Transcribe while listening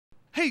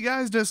Hey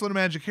guys, Desolator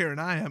Magic here, and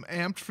I am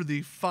amped for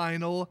the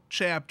final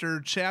chapter,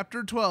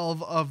 Chapter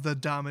 12 of the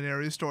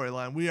Dominaria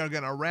storyline. We are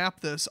going to wrap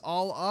this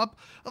all up.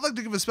 I'd like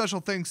to give a special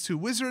thanks to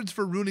Wizards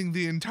for ruining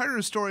the entire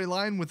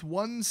storyline with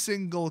one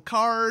single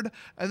card,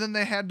 and then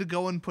they had to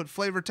go and put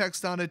flavor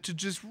text on it to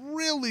just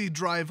really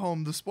drive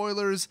home the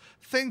spoilers.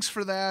 Thanks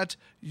for that.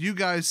 You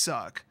guys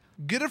suck.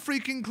 Get a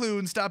freaking clue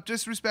and stop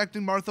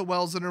disrespecting Martha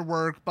Wells and her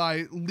work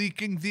by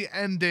leaking the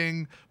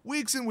ending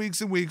weeks and weeks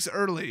and weeks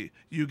early.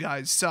 You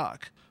guys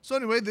suck. So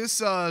anyway, this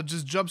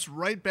just jumps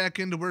right back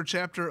into where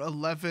Chapter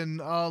 11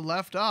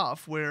 left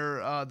off, where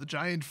the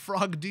giant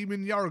frog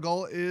demon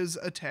Yargle is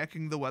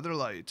attacking the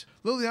Weatherlight.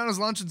 Liliana's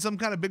launching some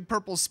kind of big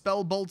purple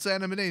spell bolts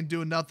at him and ain't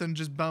doing nothing,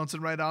 just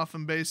bouncing right off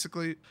him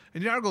basically.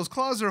 And Yargle's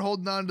claws are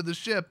holding on to the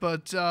ship,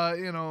 but,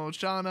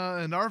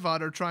 Shauna and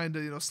Arvad are trying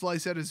to,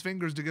 slice at his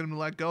fingers to get him to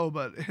let go,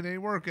 but it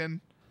ain't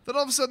working. Then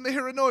all of a sudden they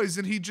hear a noise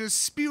and he just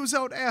spews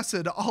out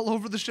acid all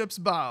over the ship's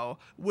bow,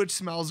 which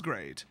smells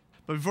great.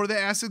 But before the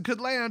acid could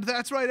land,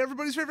 that's right,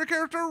 everybody's favorite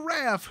character,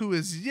 Raph, who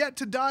is yet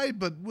to die,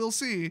 but we'll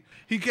see.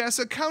 He casts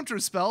a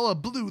counterspell, a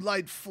blue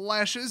light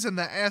flashes, and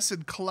the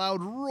acid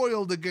cloud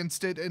roiled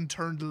against it and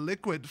turned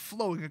liquid,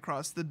 flowing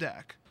across the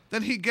deck.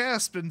 Then he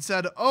gasped and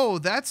said, "Oh,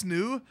 that's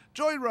new,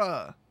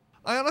 Joyra."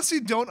 I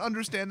honestly don't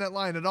understand that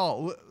line at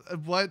all.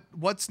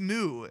 What's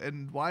new,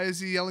 and why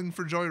is he yelling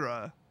for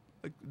Joyra?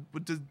 Like,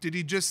 did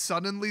he just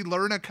suddenly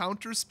learn a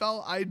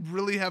counterspell? I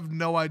really have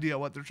no idea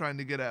what they're trying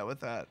to get at with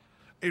that.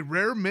 A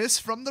rare miss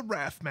from the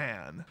Raph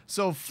Man.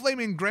 So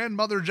Flaming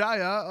Grandmother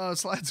Jaya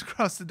slides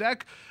across the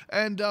deck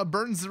and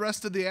burns the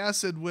rest of the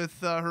acid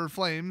with her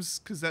flames,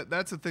 because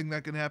that's a thing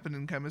that can happen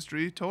in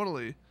chemistry,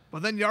 totally.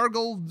 But then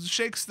Yargle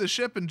shakes the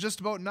ship and just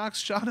about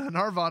knocks Shauna and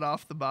Arvad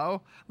off the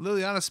bow.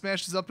 Liliana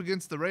smashes up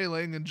against the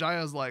railing, and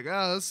Jaya's like,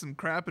 that's some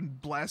crap,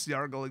 and blasts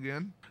Yargle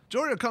again.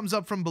 Joria comes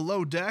up from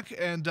below deck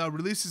and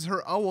releases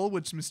her owl,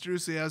 which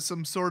mysteriously has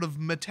some sort of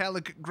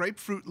metallic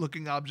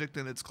grapefruit-looking object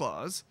in its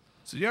claws.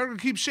 So Yargle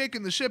keeps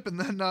shaking the ship, and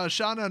then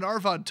Shauna and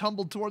Arvad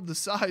tumble toward the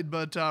side,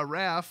 but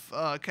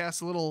Raph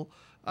casts a little,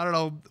 I don't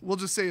know, we'll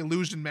just say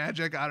illusion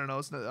magic. I don't know,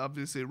 it's not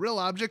obviously a real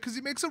object because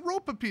he makes a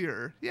rope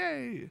appear.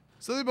 Yay!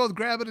 So they both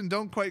grab it and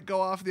don't quite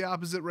go off the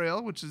opposite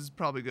rail, which is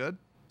probably good.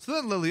 So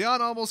then Liliana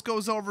almost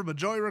goes over, but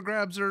Joyra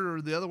grabs her,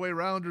 or the other way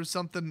around or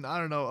something. I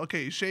don't know.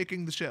 Okay, he's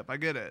shaking the ship. I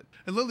get it.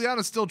 And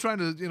Liliana's still trying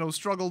to,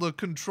 struggle to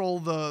control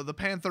the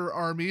Panther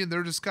army, and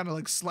they're just kind of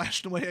like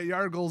slashing away at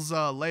Yargle's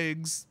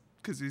legs,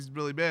 because he's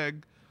really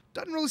big.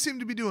 Doesn't really seem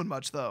to be doing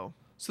much, though.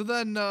 So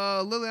then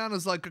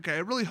Liliana's like, okay,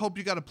 I really hope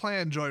you got a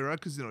plan, Joyra,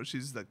 because,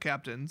 she's the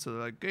captain. So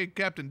they're like, hey,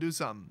 Captain, do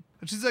something.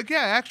 And she's like, yeah,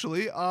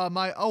 actually,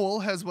 my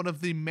owl has one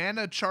of the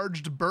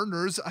mana-charged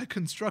burners I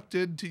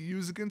constructed to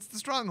use against the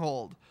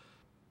stronghold.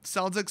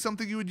 Sounds like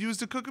something you would use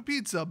to cook a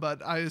pizza,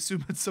 but I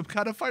assume it's some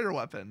kind of fire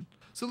weapon.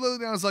 So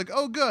Liliana's like,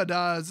 oh good,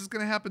 is this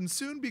going to happen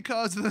soon?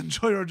 Because then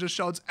Joyra just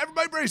shouts,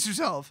 everybody brace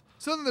yourself!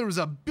 So then there was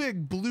a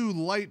big blue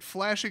light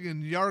flashing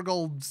and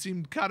Yargle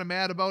seemed kind of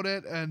mad about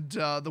it, and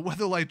the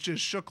weatherlight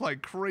just shook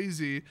like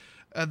crazy.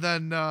 And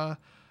then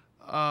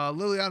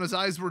Liliana's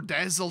eyes were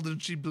dazzled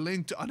and she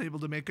blinked, unable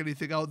to make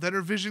anything out. Then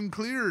her vision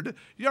cleared.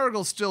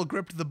 Yargle still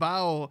gripped the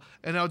bow,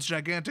 and now its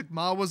gigantic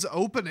maw was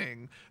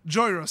opening.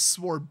 Joyra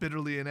swore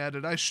bitterly and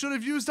added, I should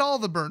have used all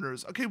the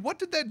burners. Okay, what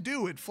did that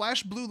do? It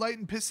flashed blue light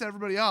and pissed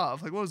everybody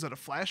off. Like, what was that, a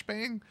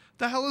flashbang?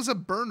 The hell is a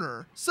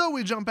burner? So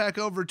we jump back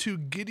over to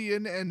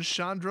Gideon and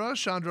Chandra.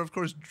 Chandra, of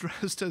course,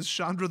 dressed as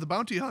Chandra the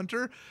Bounty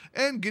Hunter,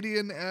 and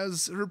Gideon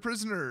as her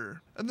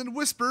prisoner. And then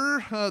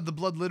Whisper, the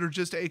blood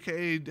liturgist,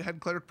 aka head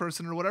cleric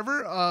person or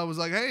whatever, was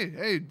like,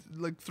 hey,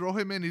 like, throw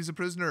him in, he's a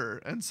prisoner.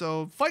 And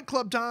so, Fight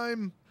Club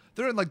time!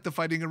 They're in, like, the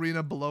fighting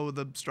arena below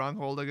the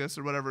stronghold, I guess,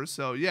 or whatever.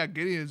 So, yeah,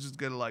 Gideon's just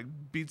gonna, like,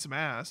 beat some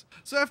ass.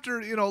 So after,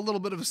 a little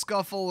bit of a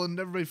scuffle and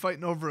everybody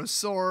fighting over a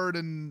sword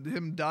and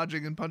him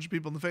dodging and punching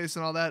people in the face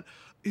and all that,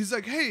 he's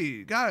like,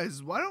 hey,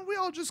 guys, why don't we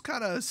all just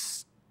kind of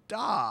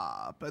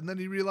stop? And then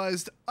he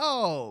realized,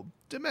 oh,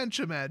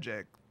 dementia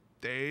magic.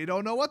 They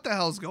don't know what the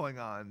hell's going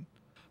on.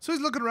 So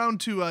he's looking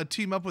around to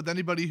team up with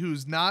anybody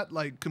who's not,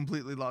 like,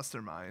 completely lost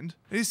their mind.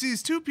 And he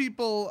sees two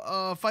people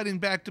fighting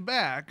back to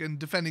back and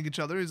defending each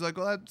other. He's like,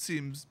 well, that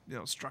seems,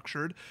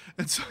 structured.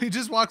 And so he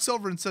just walks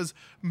over and says,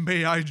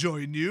 may I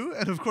join you?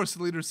 And of course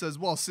the leader says,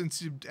 well,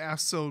 since you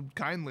asked so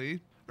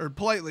kindly, or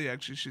politely,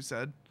 actually, she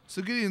said.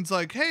 So Gideon's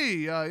like,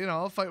 hey,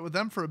 I'll fight with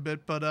them for a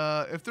bit, but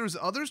if there's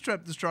others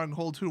trapped in the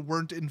stronghold who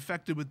weren't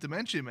infected with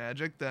dementia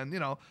magic, then,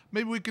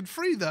 maybe we could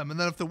free them. And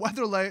then if the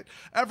weatherlight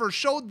ever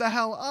showed the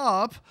hell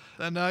up,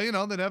 then,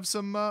 they'd have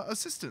some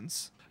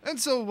assistance. And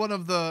so one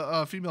of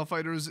the female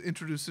fighters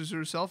introduces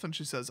herself, and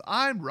she says,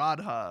 I'm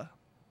Radha.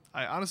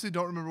 I honestly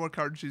don't remember what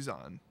card she's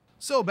on.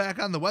 So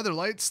back on the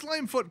Weatherlight,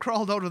 Slimefoot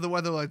crawled out of the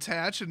Weatherlight's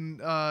hatch, and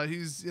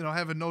he's,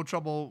 having no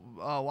trouble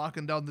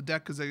walking down the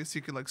deck because I guess he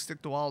could, like,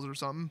 stick to walls or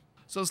something.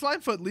 So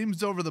Slimefoot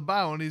leans over the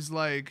bow and he's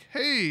like,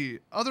 hey,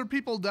 other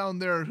people down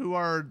there who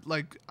are,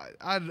 like,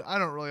 I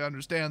don't really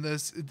understand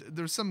this.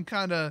 There's some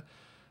kind of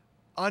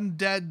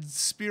undead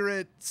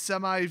spirit,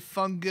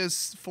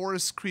 semi-fungus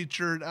forest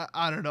creature.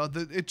 I don't know.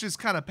 It just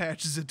kind of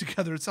patches it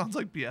together. It sounds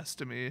like BS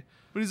to me.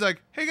 But he's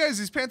like, hey guys,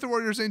 these Panther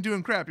Warriors ain't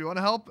doing crap. You want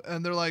to help?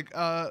 And they're like,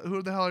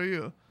 who the hell are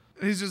you?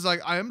 And he's just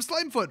like, I am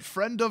Slimefoot,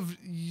 friend of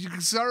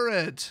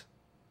Yxaret.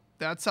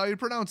 That's how you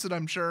pronounce it,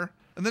 I'm sure.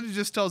 And then he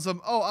just tells them,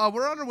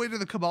 we're on our way to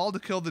the Cabal to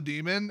kill the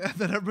demon. And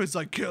then everybody's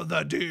like, kill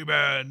the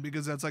demon,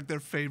 because that's like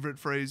their favorite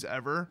phrase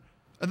ever.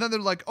 And then they're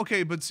like,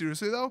 okay, but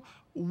seriously though,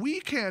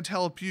 we can't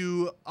help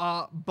you,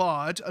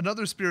 but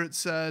another spirit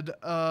said,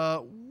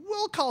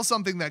 we'll call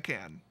something that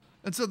can.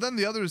 And so then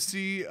the others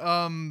see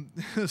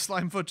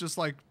Slimefoot just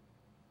like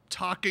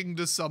talking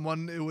to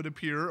someone, it would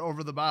appear,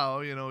 over the bow,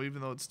 you know,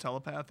 even though it's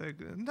telepathic.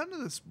 And none of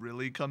this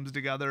really comes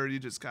together. You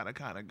just kind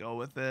of go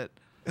with it.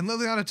 And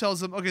Liliana tells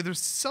them, okay, there's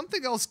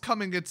something else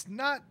coming. It's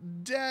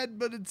not dead,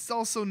 but it's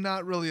also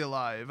not really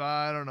alive.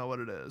 I don't know what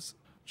it is.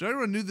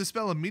 Joyra knew the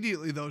spell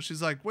immediately, though.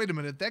 She's like, wait a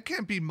minute, that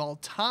can't be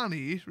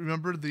Maltani.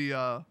 Remember the,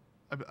 I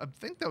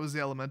think that was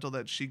the elemental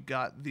that she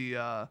got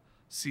the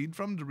seed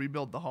from to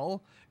rebuild the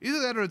hull. Either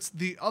that or it's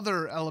the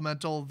other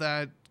elemental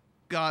that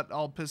got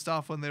all pissed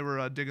off when they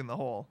were digging the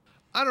hole.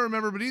 I don't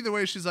remember, but either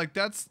way, she's like,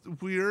 that's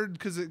weird,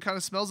 because it kind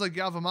of smells like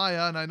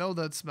Yavimaya, and I know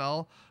that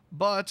smell,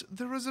 but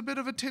there was a bit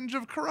of a tinge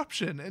of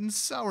corruption and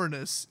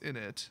sourness in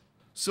it.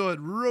 So it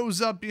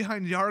rose up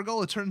behind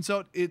Yargle. It turns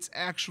out it's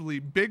actually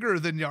bigger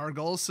than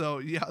Yargle, so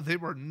yeah, they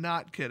were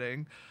not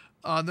kidding.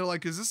 And they're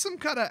like, is this some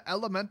kind of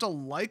elemental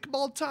like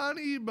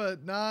Maltani,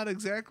 but not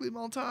exactly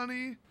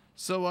Maltani?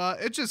 So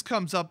it just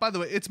comes up. By the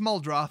way, it's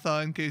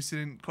Muldrotha, in case you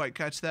didn't quite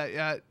catch that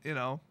yet. You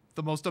know,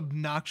 the most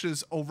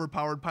obnoxious,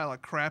 overpowered pile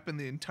of crap in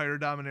the entire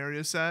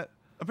Dominaria set.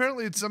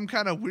 Apparently it's some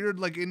kind of weird,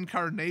 like,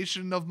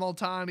 incarnation of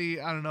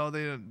Maltani. I don't know,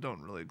 they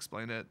don't really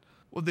explain it.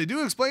 What they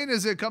do explain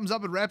is it comes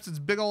up and wraps its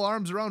big ol'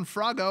 arms around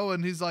Froggo,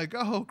 and he's like,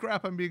 oh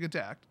crap, I'm being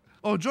attacked.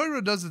 Oh,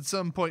 Joyra does at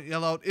some point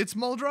yell out, it's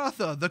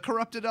Muldrotha, the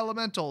corrupted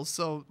elemental.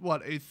 So,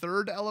 what, a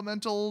third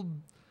elemental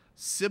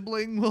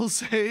sibling, we'll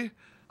say?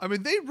 I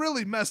mean, they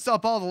really messed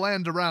up all the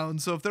land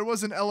around, so if there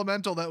was an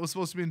elemental that was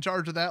supposed to be in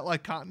charge of that,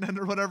 like continent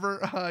or whatever,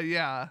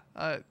 yeah,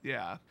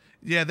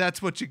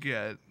 that's what you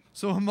get.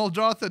 So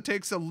Muldrotha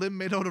takes a limb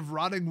made out of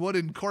rotting wood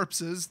and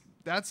corpses,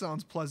 that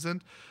sounds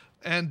pleasant,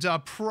 and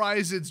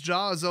pries its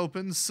jaws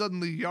open.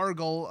 Suddenly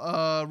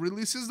Yargle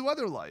releases the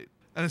Weatherlight.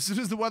 And as soon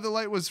as the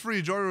Weatherlight was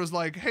free, Joyra was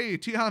like, hey,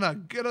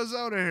 Tiana, get us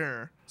out of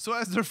here. So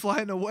as they're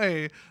flying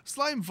away,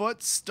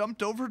 Slimefoot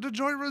stumped over to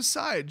Joyra's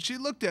side. She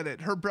looked at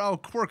it, her brow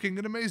quirking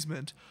in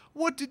amazement.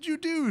 What did you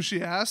do?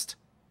 She asked.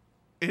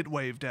 It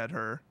waved at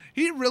her.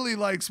 He really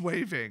likes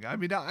waving. I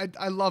mean,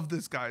 I love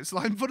this guy.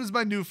 Slimefoot is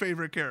my new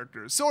favorite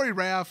character. Sorry,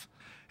 Raph.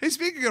 Hey,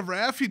 speaking of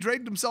Raph, he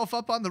dragged himself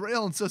up on the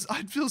rail and says,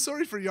 I'd feel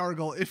sorry for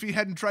Yargle if he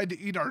hadn't tried to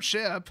eat our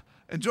ship.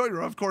 And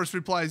Joyra, of course,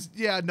 replies,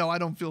 yeah, no, I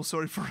don't feel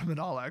sorry for him at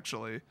all,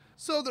 actually.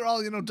 So they're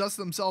all,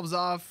 dusting themselves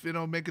off,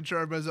 making sure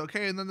everybody's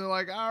okay. And then they're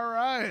like, all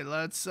right,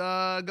 let's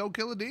go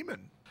kill a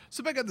demon.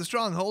 So back at the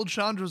stronghold,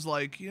 Chandra's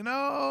like,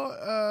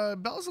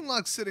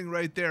 Belzenlock's sitting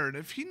right there. And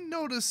if he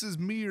notices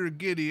me or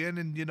Gideon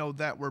and,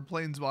 that we're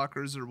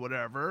planeswalkers or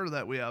whatever,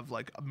 that we have,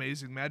 like,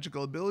 amazing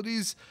magical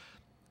abilities,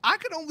 I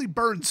can only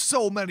burn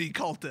so many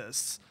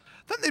cultists.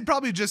 Then they'd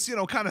probably just,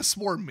 kind of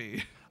swarm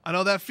me. I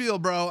know that feel,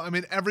 bro. I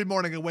mean, every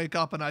morning I wake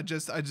up and I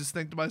just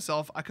think to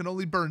myself, I can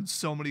only burn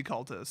so many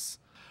cultists.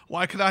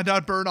 Why can I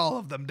not burn all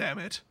of them, damn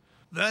it?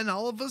 Then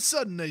all of a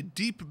sudden a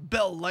deep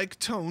bell-like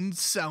tone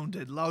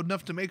sounded, loud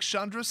enough to make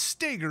Chandra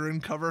stagger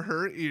and cover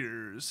her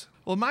ears.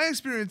 Well, in my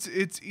experience,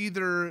 it's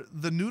either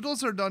the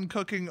noodles are done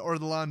cooking or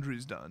the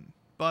laundry's done.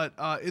 But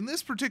in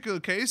this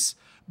particular case,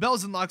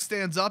 Belzenlock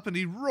stands up and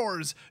he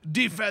roars,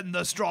 defend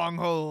the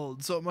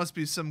stronghold! So it must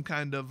be some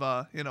kind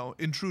of,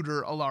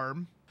 intruder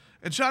alarm.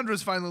 And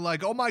Chandra's finally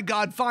like, oh my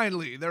god,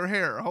 finally, they're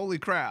here, holy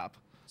crap.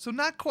 So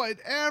not quite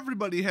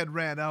everybody had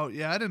ran out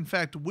yet. In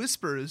fact,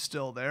 Whisper is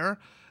still there.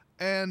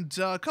 And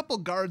a couple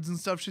guards and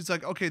stuff, she's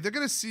like, okay, they're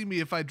going to see me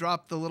if I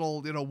drop the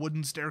little,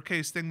 wooden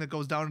staircase thing that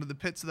goes down into the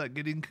pit so that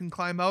Gideon can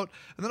climb out.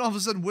 And then all of a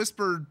sudden,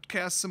 Whisper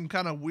casts some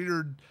kind of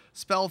weird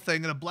spell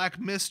thing, and a black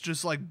mist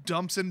just, like,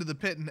 dumps into the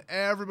pit, and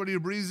everybody who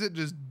breathes it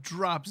just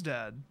drops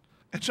dead.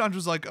 And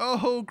Chandra's like,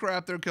 oh,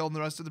 crap, they're killing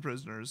the rest of the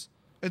prisoners.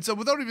 And so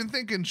without even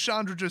thinking,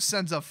 Chandra just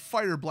sends a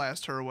fire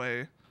blast her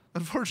way.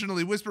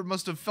 Unfortunately, Whisper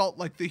must have felt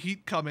like the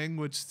heat coming,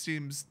 which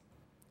seems,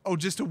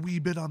 just a wee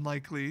bit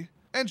unlikely.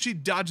 And she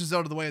dodges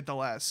out of the way at the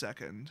last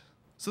second.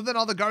 So then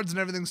all the guards and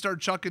everything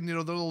start chucking, the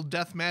little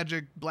death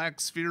magic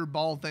black sphere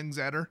ball things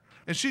at her.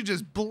 And she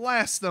just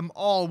blasts them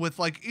all with,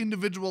 like,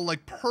 individual,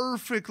 like,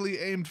 perfectly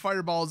aimed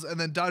fireballs and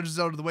then dodges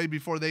out of the way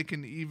before they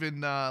can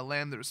even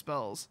land their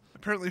spells.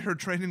 Apparently her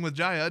training with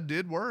Jaya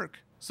did work.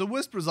 So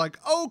Whisper's like,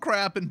 oh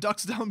crap, and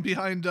ducks down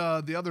behind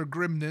the other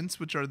Grimnants,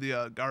 which are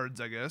the guards,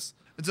 I guess.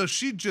 And so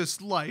she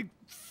just, like,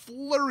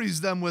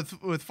 flurries them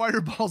with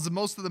fireballs, and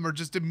most of them are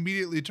just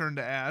immediately turned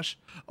to ash.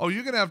 Oh,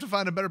 you're gonna have to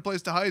find a better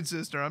place to hide,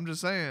 sister, I'm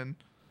just saying.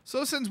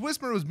 So since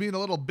Whisper was being a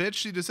little bitch,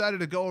 she decided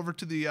to go over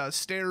to the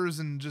stairs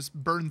and just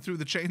burn through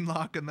the chain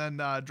lock and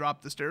then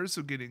drop the stairs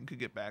so Gideon could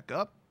get back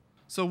up.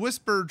 So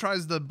Whisper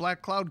tries the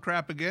black cloud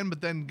crap again,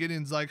 but then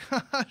Gideon's like,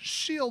 haha,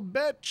 shield,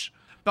 bitch.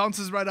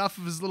 Bounces right off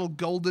of his little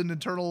golden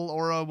eternal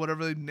aura,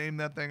 whatever they named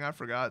that thing, I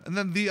forgot. And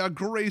then the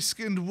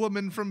gray-skinned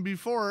woman from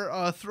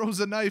before throws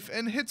a knife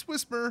and hits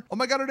Whisper. Oh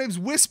my god, her name's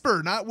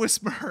Whisper, not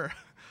Whisper.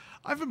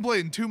 I've been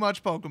playing too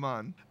much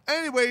Pokemon.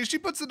 Anyway, she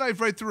puts the knife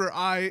right through her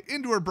eye,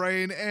 into her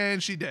brain,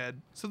 and she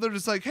dead. So they're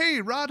just like, hey,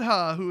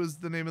 Radha, who is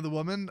the name of the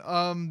woman,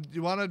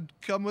 you want to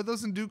come with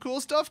us and do cool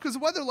stuff? Because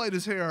Weatherlight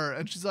is here.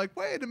 And she's like,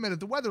 wait a minute,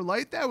 the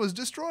Weatherlight, that was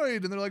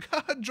destroyed. And they're like,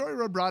 haha,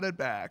 Joyra brought it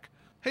back.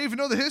 Hey, if you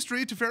know the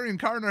history, Teferi and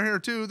Karn are here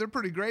too. They're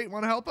pretty great.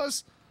 Want to help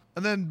us?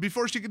 And then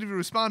before she could even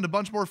respond, a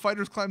bunch more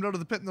fighters climbed out of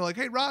the pit and they're like,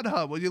 hey,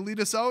 Radha, will you lead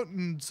us out?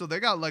 And so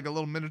they got like a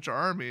little miniature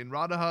army. And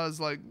Radha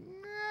is like,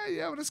 you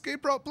have an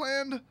escape route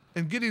planned?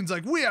 And Gideon's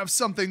like, we have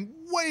something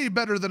way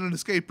better than an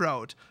escape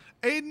route.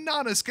 A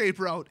non-escape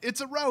route.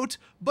 It's a route,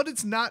 but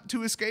it's not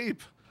to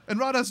escape. And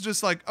Radha's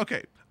just like,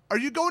 okay, are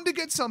you going to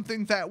get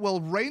something that will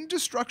rain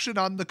destruction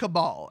on the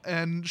Cabal?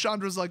 And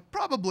Chandra's like,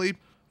 probably.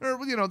 Or,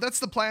 you know, that's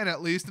the plan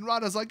at least. And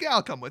Radha's like, yeah,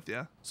 I'll come with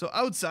you. So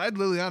outside,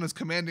 Liliana's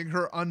commanding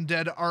her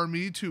undead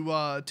army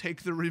to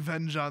take the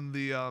revenge on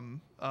the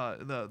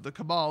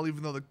Cabal,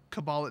 even though the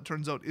Cabal, it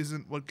turns out,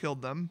 isn't what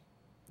killed them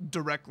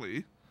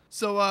directly.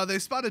 So they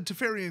spotted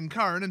Teferi and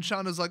Karn, and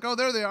Shauna's like, oh,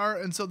 there they are.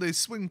 And so they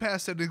swing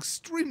past at an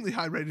extremely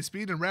high rate of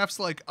speed, and Raph's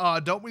like,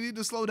 don't we need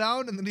to slow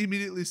down? And then he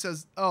immediately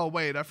says, oh,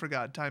 wait, I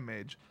forgot, time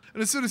mage.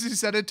 And as soon as he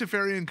said it,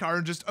 Teferi and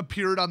Karn just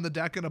appeared on the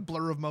deck in a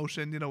blur of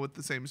motion, you know, with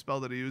the same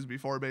spell that he used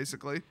before,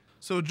 basically.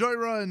 So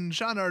Joyra and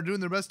Shauna are doing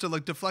their best to,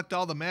 like, deflect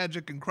all the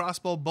magic and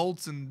crossbow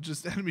bolts and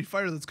just enemy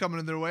fire that's coming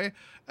in their way.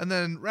 And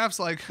then Raph's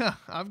like,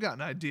 I've got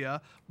an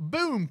idea.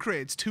 Boom!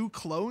 Creates 2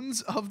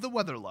 clones of the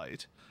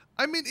Weatherlight.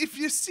 I mean, if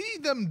you see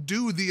them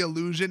do the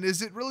illusion,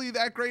 is it really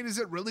that great? Is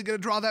it really going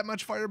to draw that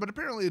much fire? But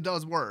apparently it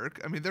does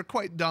work. I mean, they're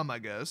quite dumb, I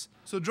guess.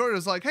 So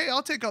Joyra's like, hey,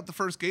 I'll take out the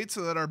first gate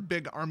so that our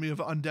big army of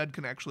undead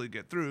can actually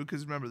get through.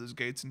 Because remember, there's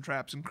gates and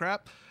traps and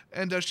crap.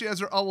 And she has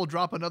her owl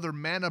drop another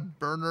mana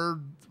burner,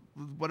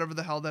 whatever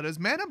the hell that is.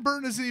 Mana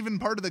burn isn't even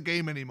part of the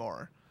game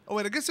anymore. Oh,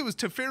 wait, I guess it was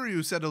Teferi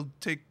who said he'll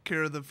take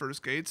care of the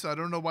first gate, so I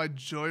don't know why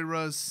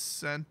Joyra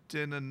sent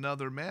in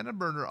another mana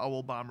burner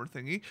owl bomber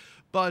thingy,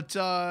 but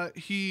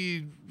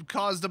he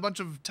caused a bunch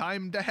of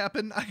time to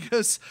happen, I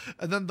guess,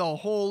 and then the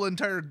whole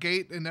entire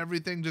gate and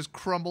everything just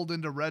crumbled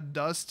into red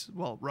dust,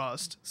 well,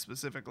 rust,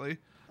 specifically.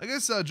 I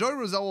guess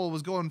Joyra's owl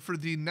was going for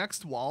the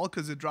next wall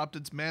because it dropped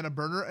its mana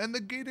burner, and the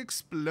gate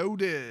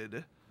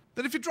exploded.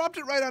 Then if you dropped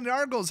it right on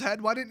Yargle's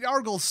head, why didn't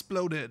Yargle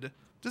exploded?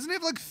 Doesn't he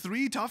have like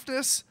 3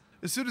 toughness?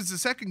 As soon as the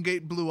second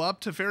gate blew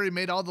up, Teferi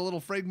made all the little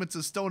fragments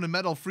of stone and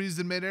metal freeze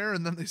in midair,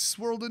 and then they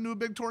swirled into a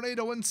big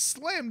tornado and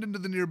slammed into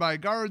the nearby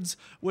guards,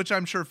 which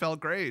I'm sure felt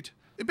great.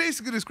 It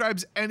basically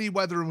describes any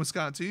weather in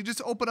Wisconsin. You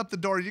just open up the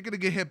door, you're going to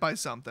get hit by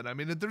something. I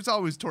mean, there's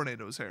always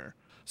tornadoes here.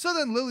 So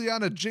then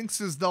Liliana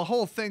jinxes the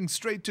whole thing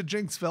straight to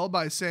Jinxville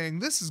by saying,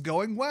 this is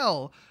going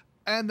well.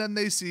 And then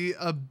they see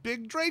a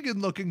big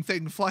dragon-looking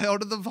thing fly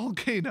out of the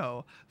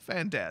volcano.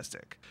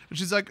 Fantastic. And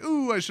she's like,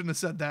 ooh, I shouldn't have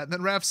said that. And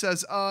then Raph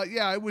says,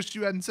 yeah, I wish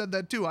you hadn't said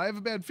that too. I have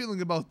a bad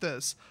feeling about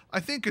this.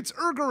 I think it's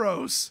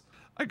Urgaros.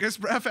 I guess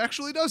Raph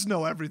actually does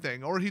know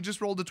everything, or he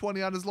just rolled a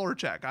 20 on his lore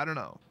check. I don't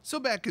know. So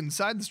back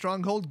inside the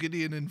stronghold,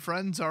 Gideon and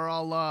friends are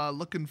all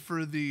looking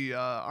for the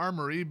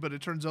armory, but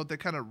it turns out they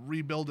kind of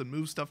rebuild and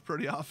move stuff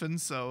pretty often,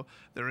 so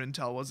their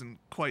intel wasn't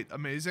quite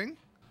amazing.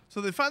 So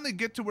they finally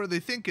get to where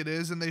they think it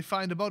is, and they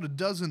find about a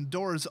dozen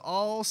doors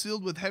all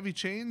sealed with heavy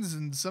chains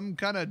and some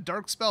kind of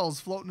dark spells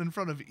floating in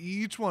front of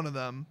each one of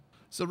them.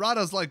 So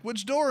Radha's like,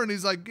 which door? And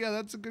he's like, yeah,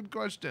 that's a good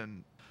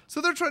question. So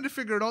they're trying to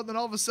figure it out, and then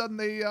all of a sudden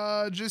they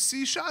just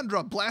see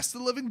Chandra blast the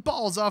living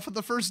balls off of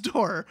the first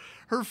door.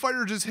 Her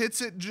fire just hits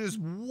it, just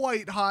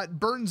white hot,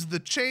 burns the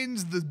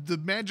chains, the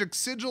magic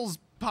sigils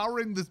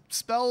powering the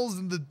spells,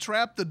 and the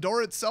trap, the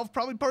door itself,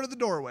 probably part of the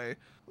doorway.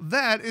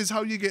 That is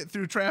how you get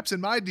through traps in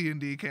my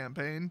D&D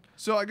campaign.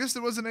 So I guess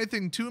there wasn't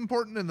anything too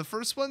important in the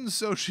first one,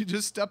 so she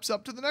just steps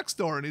up to the next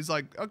door, and he's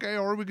like, okay,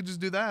 or we could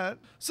just do that.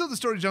 So the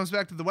story jumps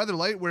back to the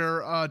Weatherlight,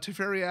 where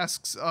Teferi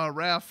asks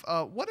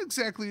Raph, what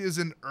exactly is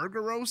an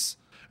Urgaros?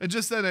 And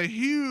just then a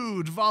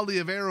huge volley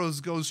of arrows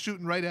goes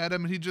shooting right at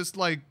him, and he just,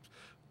 like,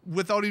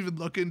 without even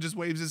looking, just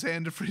waves his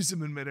hand to freeze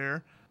him in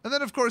midair. And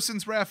then, of course,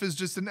 since Raph is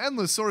just an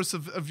endless source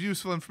of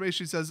useful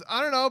information, he says,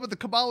 I don't know, but the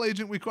Cabal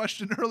agent we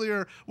questioned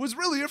earlier was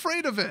really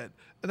afraid of it.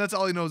 And that's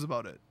all he knows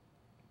about it.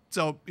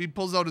 So he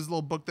pulls out his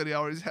little book that he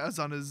always has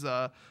on his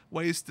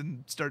waist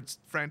and starts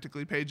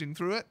frantically paging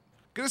through it.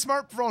 Get a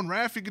smartphone,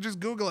 Raph. You can just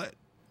Google it.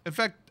 In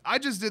fact, I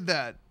just did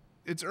that.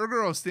 It's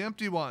Urgaros, the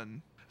empty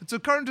one. And so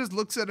Karn just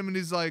looks at him and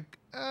he's like,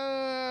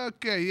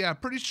 okay, yeah,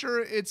 pretty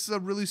sure it's a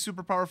really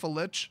super powerful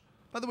lich.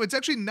 By the way, it's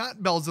actually not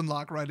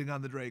Belzenlock riding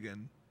on the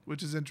dragon,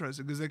 which is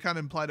interesting because they kind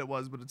of implied it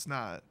was, but it's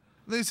not.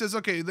 And then he says,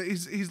 okay,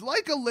 he's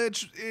like a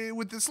lich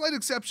with the slight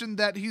exception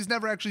that he's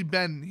never actually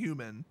been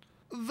human.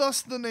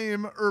 Thus the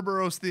name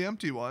Urgaros the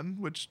Empty One,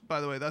 which,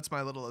 by the way, that's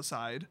my little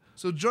aside.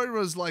 So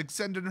Joyra's like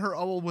sending her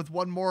owl with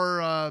one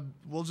more,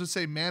 we'll just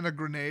say mana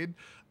grenade.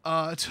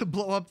 to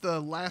blow up the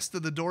last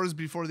of the doors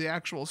before the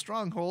actual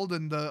stronghold,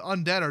 and the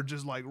undead are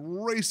just like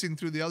racing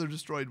through the other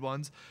destroyed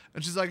ones.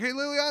 And she's like, hey,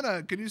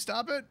 Liliana, can you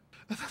stop it?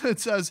 And then it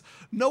says,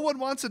 no one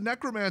wants a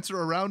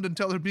necromancer around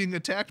until they're being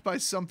attacked by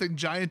something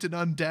giant and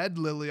undead,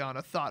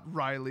 Liliana thought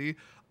wryly.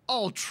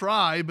 I'll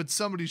try, but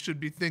somebody should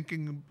be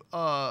thinking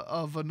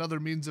of another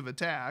means of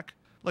attack.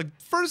 Like,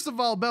 first of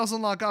all,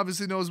 Belzenlock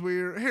obviously knows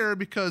we're here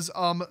because,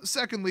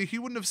 secondly, he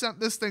wouldn't have sent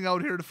this thing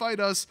out here to fight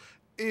us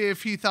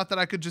if he thought that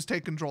I could just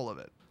take control of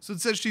it. So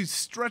it says she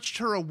stretched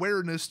her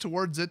awareness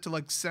towards it to,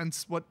 like,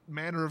 sense what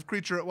manner of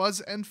creature it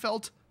was and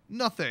felt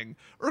nothing.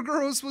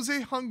 Urgaros was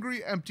a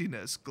hungry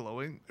emptiness,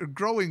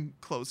 growing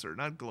closer,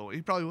 not glowing.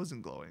 He probably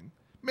wasn't glowing.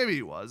 Maybe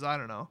he was, I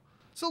don't know.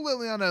 So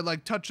Liliana,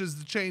 like, touches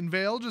the chain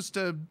veil just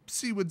to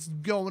see what's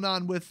going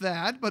on with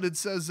that, but it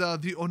says,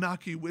 the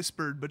Onaki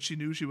whispered, but she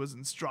knew she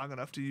wasn't strong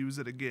enough to use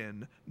it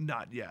again.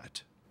 Not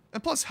yet.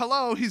 And plus,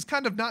 hello, he's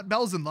kind of not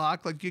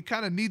Belzenlock. Like, you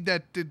kind of need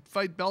that to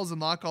fight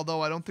Belzenlock,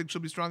 although I don't think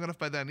she'll be strong enough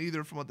by then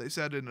either from what they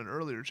said in an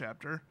earlier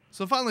chapter.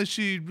 So finally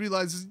she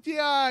realizes,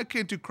 yeah, I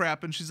can't do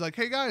crap, and she's like,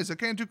 hey guys, I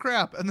can't do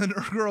crap. And then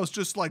Urgaros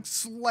just, like,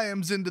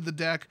 slams into the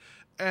deck,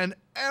 and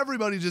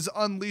everybody just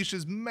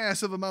unleashes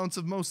massive amounts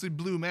of mostly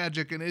blue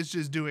magic, and it's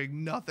just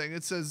doing nothing.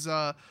 It says,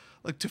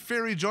 like,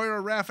 Teferi,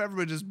 Joyra, Raph,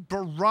 everybody just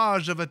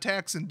barrage of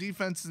attacks and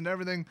defenses and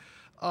everything.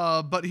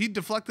 But he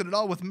deflected it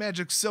all with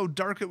magic so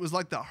dark it was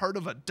like the heart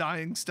of a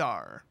dying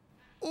star.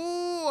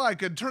 Oh, I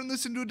could turn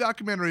this into a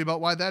documentary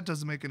about why that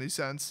doesn't make any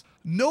sense.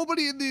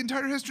 Nobody in the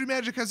entire history of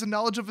magic has a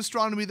knowledge of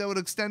astronomy that would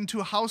extend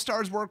to how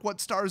stars work,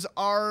 what stars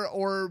are,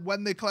 or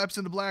when they collapse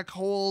into black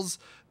holes.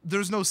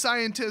 There's no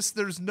scientists.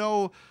 There's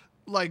no,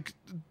 like,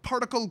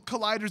 particle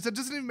colliders. That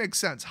doesn't even make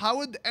sense. How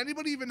would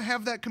anybody even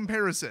have that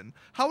comparison?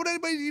 How would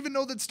anybody even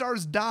know that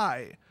stars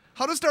die?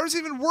 How do stars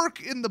even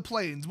work in the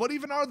planes? What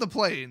even are the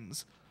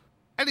planes?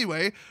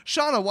 Anyway,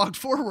 Shauna walked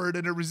forward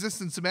and her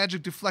resistance to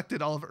magic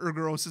deflected all of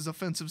Urgaros'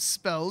 offensive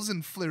spells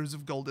and flares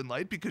of golden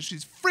light because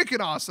she's freaking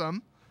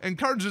awesome. And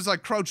Carnage just,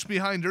 like, crouched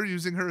behind her,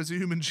 using her as a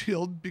human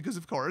shield, because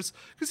of course,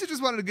 because he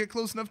just wanted to get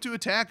close enough to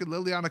attack, and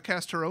Liliana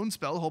cast her own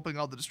spell, hoping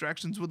all the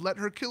distractions would let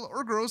her kill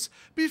Urgaros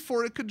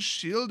before it could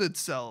shield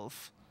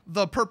itself.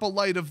 The purple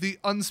light of the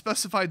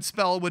unspecified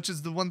spell, which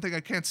is the one thing I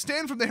can't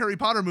stand from the Harry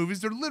Potter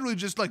movies. They're literally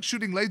just, like,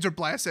 shooting laser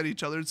blasts at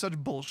each other. It's such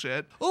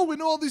bullshit. Oh, we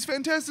know all these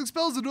fantastic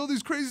spells and all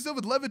these crazy stuff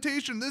with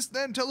levitation, this,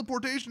 that, and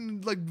teleportation,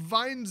 like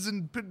vines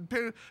and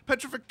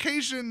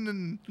petrification,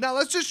 and now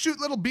let's just shoot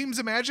little beams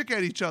of magic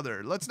at each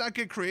other. Let's not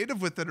get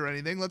creative with it or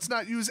anything. Let's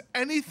not use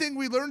anything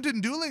we learned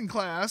in dueling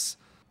class.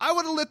 I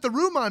would have lit the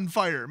room on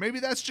fire. Maybe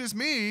that's just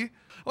me. I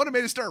would have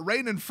made it start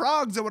raining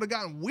frogs. I would have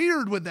gotten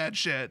weird with that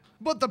shit.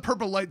 But the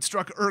purple light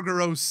struck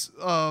Urgaros,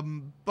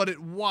 but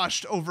it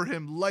washed over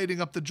him,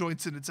 lighting up the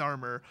joints in its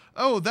armor.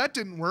 Oh, that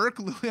didn't work,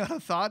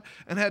 Liliana thought,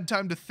 and had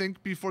time to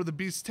think before the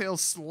beast's tail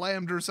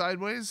slammed her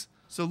sideways.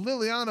 So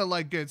Liliana,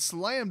 like, gets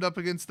slammed up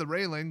against the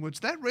railing,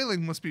 which that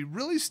railing must be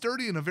really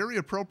sturdy and a very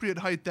appropriate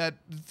height that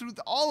through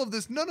all of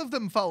this, none of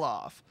them fell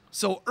off.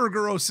 So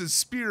Urgaros'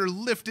 spear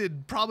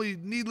lifted, probably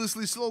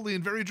needlessly slowly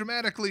and very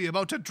dramatically,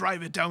 about to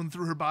drive it down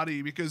through her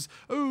body because,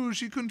 oh,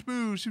 she couldn't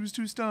move, she was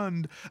too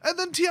stunned. And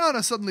then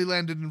Tiana suddenly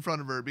landed in front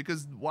of her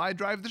because why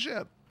drive the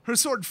ship? Her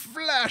sword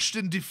flashed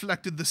and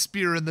deflected the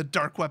spear, and the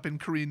dark weapon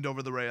careened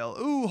over the rail.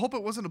 Ooh, hope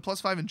it wasn't a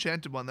 +5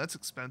 enchanted one. That's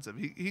expensive.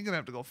 He's gonna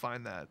have to go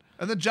find that.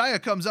 And then Jaya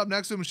comes up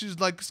next to him, and she's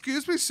like,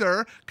 excuse me,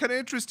 sir, can I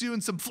interest you in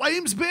some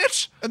flames,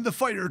 bitch? And the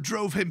fire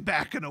drove him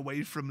back and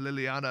away from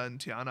Liliana and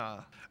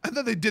Tiana. And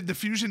then they did the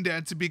fusion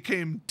dance and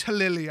became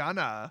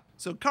Liliana.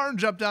 So Karn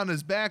jumped on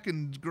his back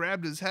and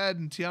grabbed his head,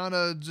 and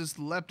Tiana just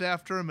leapt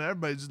after him, and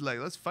everybody's just like,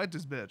 let's fight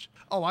this bitch.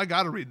 Oh, I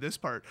gotta read this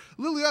part.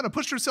 Liliana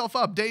pushed herself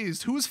up,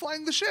 dazed. Who was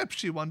flying the ship,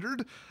 she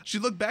wondered. She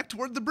looked back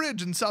toward the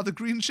bridge and saw the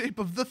green shape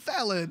of the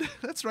Thalid.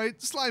 That's right,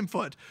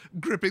 Slimefoot,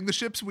 gripping the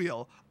ship's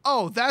wheel.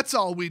 Oh, that's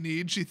all we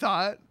need, she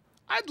thought.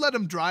 I'd let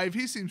him drive.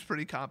 He seems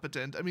pretty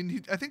competent. I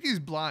mean, I think he's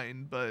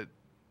blind, but,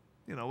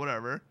 you know,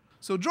 whatever.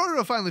 So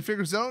Joyra finally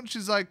figures it out, and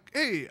she's like,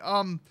 hey,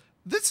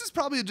 this is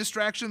probably a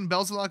distraction.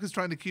 Belzenlock is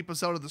trying to keep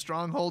us out of the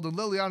stronghold, and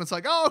Liliana's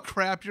like, oh,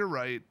 crap, you're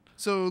right.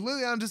 So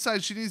Liliana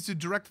decides she needs to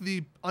direct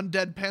the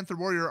undead Panther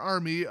Warrior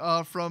army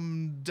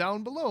from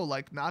down below,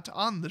 like not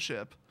on the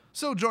ship.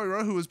 So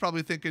Joyra, who was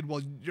probably thinking,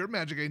 well, your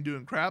magic ain't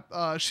doing crap,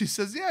 she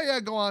says, yeah,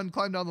 go on,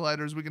 climb down the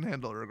ladders, we can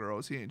handle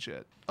Urgaros, he ain't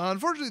shit.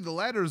 Unfortunately, the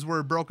ladders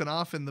were broken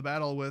off in the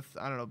battle with,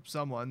 I don't know,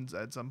 someone's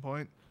at some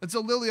point. And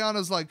so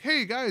Liliana's like,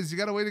 hey, guys, you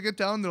got a way to get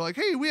down? They're like,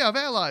 hey, we have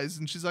allies.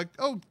 And she's like,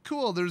 oh,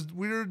 cool, there's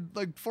weird,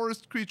 like,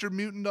 forest creature,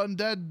 mutant,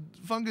 undead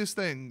fungus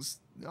things.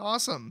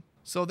 Awesome.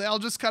 So they all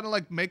just kind of,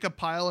 like, make a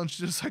pile, and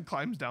she just, like,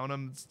 climbs down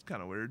them. It's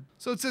kind of weird.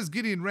 So it says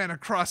Gideon ran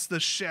across the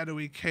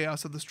shadowy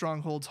chaos of the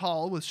Stronghold's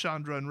hall with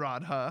Chandra and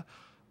Radha.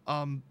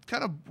 Kind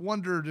of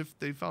wondered if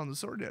they found the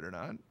sword yet or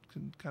not.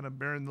 Kind of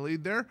bearing the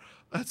lead there.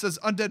 It says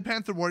undead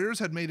Panther Warriors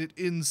had made it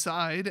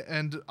inside,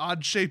 and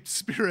odd-shaped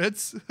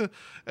spirits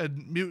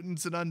and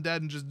mutants and undead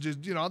and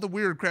just you know, all the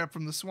weird crap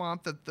from the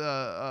swamp that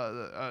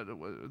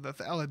the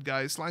Thalid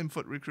guy,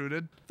 Slimefoot,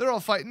 recruited. They're all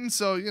fighting,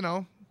 so, you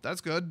know,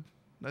 that's good.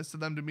 Nice of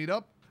them to meet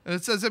up. And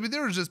it says, I mean,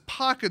 there were just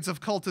pockets of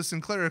cultists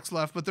and clerics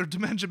left, but their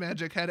dementia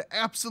magic had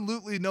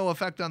absolutely no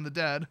effect on the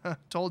dead.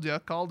 Told ya,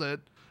 called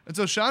it. And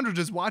so Chandra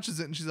just watches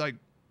it and she's like,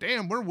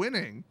 damn, we're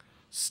winning.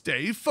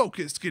 Stay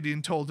focused,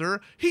 Gideon told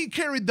her. He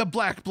carried the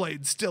black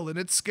blade still in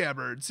its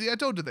scabbard. See, I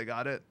told you they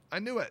got it. I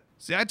knew it.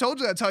 See, I told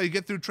you that's how you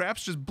get through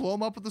traps. Just blow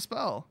them up with a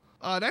spell.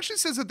 It actually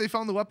says that they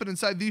found the weapon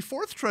inside the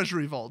 4th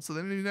treasury vault, so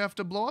they didn't even have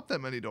to blow up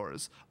that many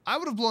doors. I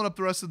would have blown up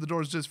the rest of the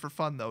doors just for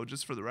fun, though,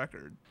 just for the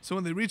record. So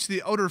when they reached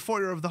the outer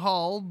foyer of the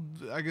hall,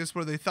 I guess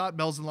where they thought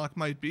Belzenlock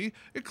might be,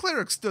 a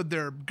cleric stood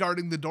there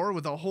guarding the door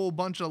with a whole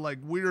bunch of, like,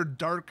 weird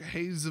dark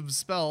haze of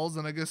spells,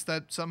 and I guess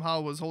that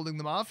somehow was holding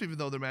them off, even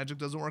though their magic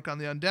doesn't work on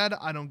the undead.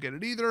 I don't get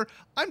it either.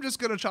 I'm just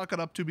gonna chalk it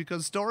up to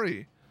because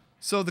story.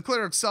 So the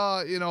cleric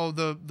saw, you know,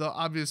 the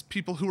obvious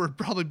people who were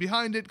probably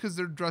behind it because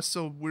they're dressed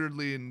so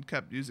weirdly and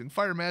kept using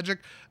fire magic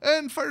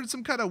and fired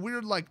some kind of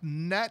weird, like,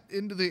 net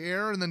into the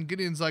air. And then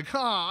Gideon's like,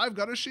 ha, I've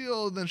got a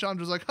shield. And then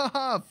Chandra's like, ha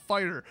ha,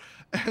 fire.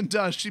 And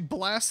she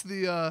blasts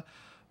the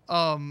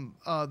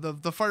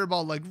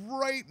fireball, like,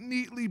 right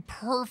neatly,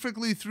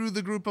 perfectly through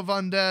the group of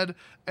undead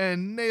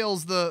and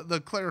nails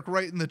the cleric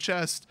right in the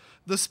chest.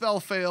 The spell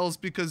fails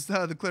because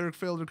the cleric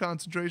failed her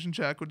concentration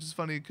check, which is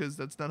funny because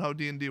that's not how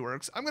D&D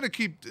works. I'm going to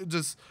keep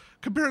just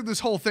comparing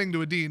this whole thing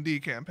to a D&D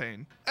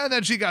campaign. And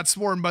then she got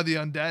swarmed by the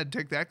undead.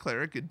 Take that,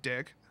 cleric, you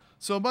dick.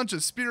 So a bunch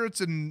of spirits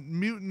and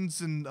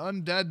mutants and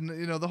undead and,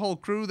 you know, the whole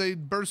crew, they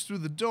burst through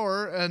the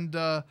door and,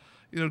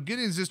 you know,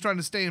 Gideon's just trying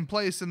to stay in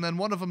place, and then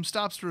one of them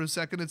stops for a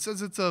second. It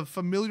says it's a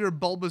familiar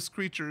bulbous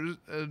creature,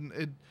 and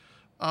it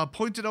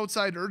pointed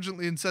outside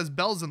urgently and says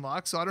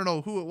Belzenlock, so I don't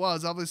know who it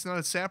was. Obviously not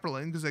a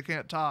sapperling, because they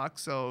can't talk,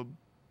 so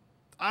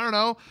I don't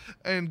know.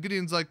 And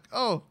Gideon's like,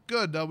 oh,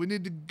 good, we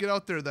need to get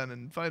out there then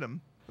and fight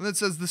him. And then it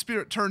says the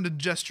spirit turned and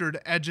gestured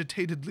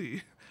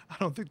agitatedly. I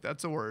don't think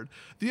that's a word.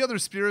 The other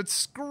spirits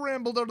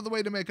scrambled out of the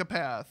way to make a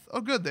path. Oh,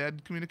 good, they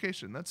had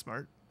communication. That's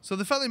smart. So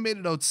they finally made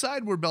it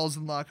outside where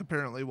Belzenlock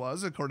apparently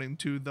was, according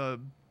to the,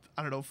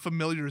 I don't know,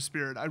 familiar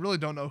spirit. I really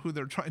don't know who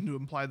they're trying to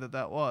imply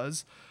that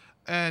was.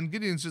 And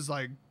Gideon's just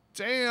like,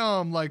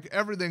 damn, like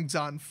everything's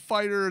on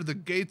fire. The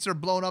gates are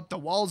blown up. The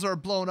walls are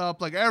blown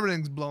up. Like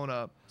everything's blown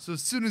up. So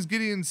as soon as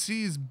Gideon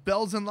sees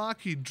Belzenlock,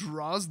 he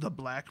draws the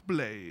black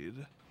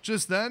blade.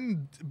 Just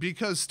then,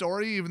 because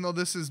story, even though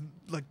this is,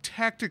 like,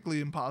 tactically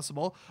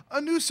impossible,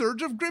 a new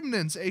surge of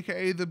gremlins,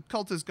 aka the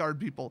cultist guard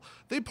people,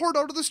 they poured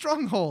out of the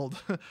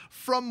stronghold.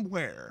 From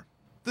where?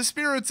 The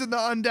spirits and the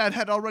undead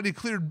had already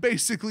cleared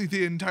basically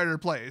the entire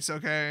place,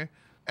 okay?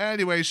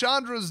 Anyway,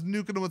 Chandra's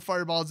nuking them with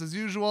fireballs as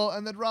usual,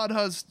 and then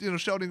Radha's, you know,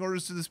 shouting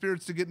orders to the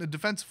spirits to get in a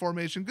defensive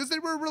formation, because they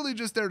were really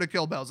just there to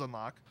kill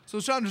Belzenlock. So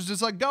Chandra's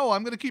just like, go,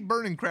 I'm gonna keep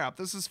burning crap.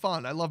 This is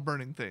fun. I love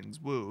burning things.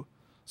 Woo.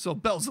 So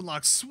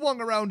Belzenlock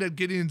swung around at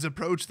Gideon's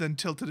approach, then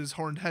tilted his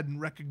horned head in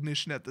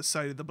recognition at the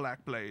sight of the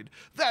black blade.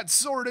 That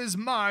sword is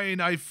mine!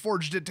 I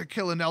forged it to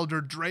kill an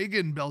elder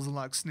dragon,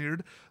 Belzenlock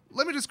sneered.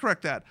 Let me just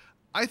correct that.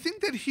 I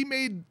think that he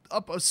made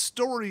up a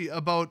story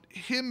about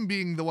him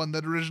being the one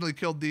that originally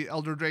killed the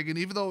elder dragon,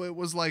 even though it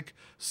was like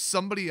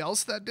somebody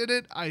else that did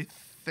it, I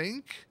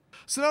think.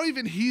 So now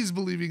even he's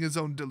believing his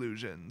own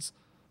delusions.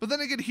 But then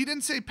again, he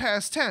didn't say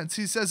past tense.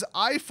 He says,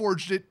 I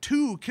forged it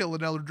to kill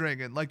an elder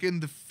dragon, like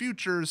in the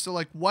future. So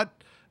like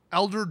what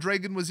elder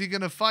dragon was he going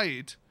to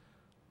fight?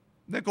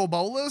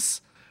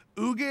 Nicobolus?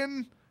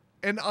 Ugin?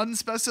 An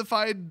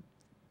unspecified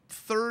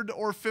 3rd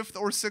or 5th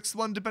or 6th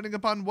one, depending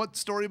upon what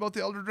story about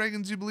the elder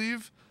dragons you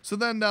believe. So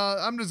then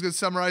I'm just going to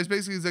summarize.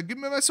 Basically, he's like, give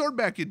me my sword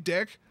back, you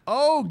dick.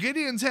 Oh,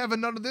 Gideon's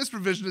having none of this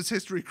revisionist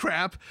history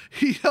crap.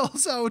 He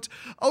yells out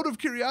of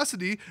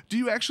curiosity, do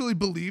you actually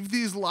believe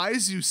these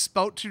lies you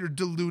spout to your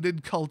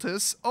deluded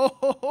cultists?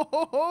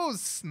 Oh,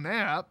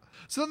 snap.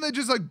 So then they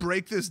just like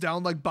break this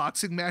down like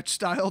boxing match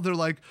style. They're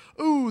like,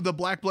 ooh, the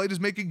black blade is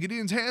making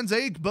Gideon's hands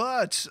ache,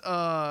 but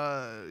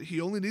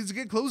he only needs to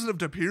get close enough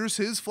to pierce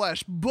his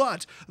flesh.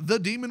 But the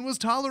demon was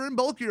taller and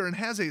bulkier and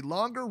has a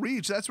longer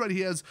reach. That's right,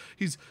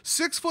 he's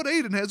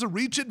 6'8" and has a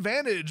reach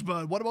advantage.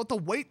 But what about the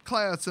weight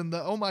class and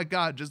the, oh my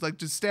god, just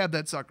stab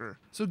that sucker.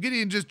 So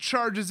Gideon just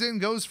charges in,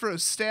 goes for a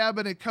stab,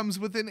 and it comes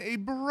within a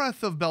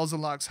breath of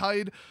Belzenlock's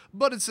hide,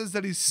 but it says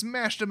that he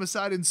smashed him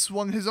aside and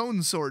swung his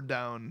own sword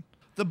down.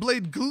 The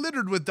blade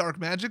glittered with dark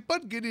magic,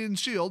 but Gideon's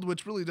shield,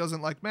 which really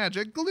doesn't like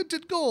magic,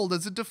 glinted gold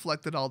as it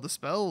deflected all the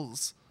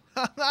spells.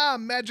 Haha,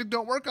 magic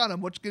don't work on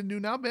him. What you gonna do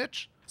now,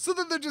 bitch? So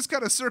then they just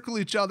kind of circle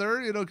each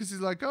other, you know, because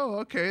he's like, oh,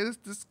 okay,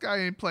 this guy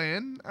ain't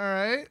playing. All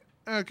right,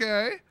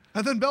 okay.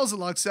 And then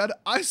Belzenlock said,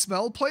 I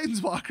smell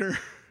Planeswalker.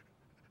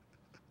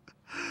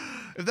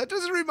 If that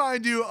doesn't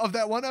remind you of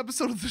that one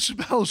episode of The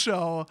Chappelle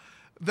Show,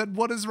 then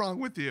what is wrong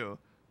with you?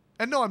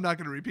 And no, I'm not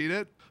going to repeat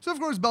it. So, of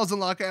course,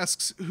 Belzenlock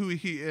asks who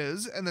he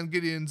is, and then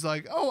Gideon's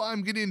like, oh,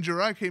 I'm Gideon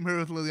Jura. I came here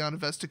with Liliana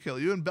Vest to kill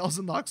you. And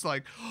Belzenlock's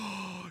like,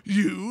 oh,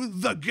 you,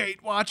 the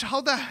Gatewatch?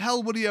 How the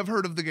hell would he have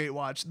heard of the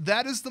Gatewatch?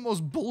 That is the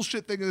most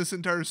bullshit thing in this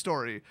entire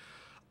story.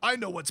 I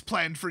know what's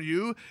planned for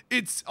you.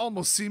 It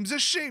almost seems a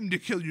shame to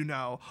kill you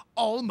now.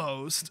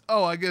 Almost.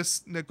 Oh, I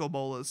guess Nicol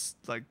Bolas,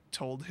 like,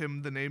 told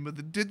him the name of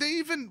the... Did they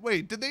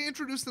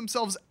introduce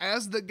themselves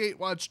as the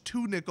Gatewatch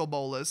to Nicol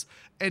Bolas?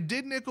 And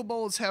did Nicol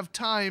Bolas have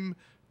time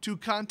to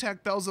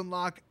contact Bells and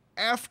Locke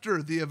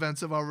after the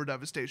events of Over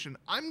Devastation?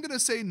 I'm going to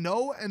say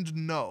no and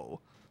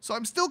no. So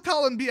I'm still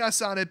calling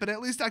BS on it, but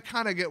at least I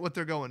kind of get what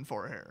they're going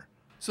for here.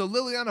 So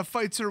Liliana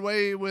fights her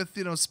way with,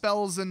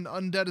 spells and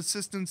undead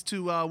assistance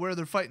to where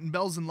they're fighting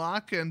Bells and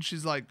Locke, and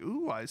she's like,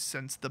 ooh, I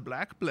sense the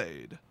Black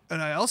Blade.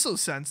 And I also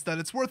sense that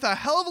it's worth a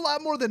hell of a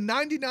lot more than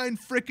 99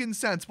 frickin'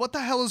 cents. What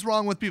the hell is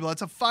wrong with people?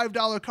 That's a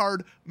 $5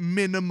 card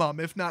minimum,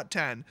 if not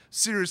 10.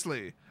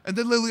 Seriously. And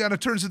then Liliana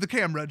turns to the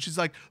camera and she's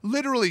like,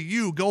 literally,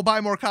 you, go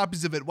buy more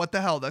copies of it. What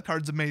the hell? That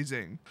card's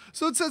amazing.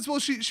 So it says, well,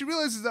 she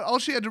realizes that all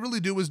she had to really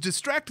do was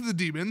distract the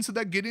demon so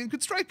that Gideon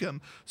could strike him.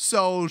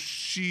 So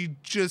she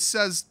just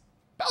says,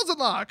 Bells and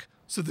Locke.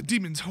 So the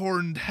demon's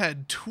horned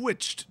head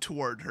twitched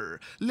toward her.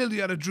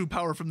 Liliana drew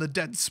power from the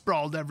dead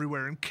sprawled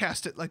everywhere and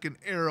cast it like an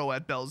arrow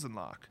at Bells and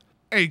Locke.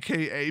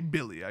 AKA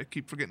Billy. I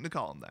keep forgetting to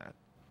call him that.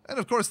 And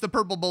of course, the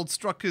purple bolt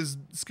struck his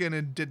skin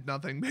and did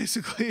nothing,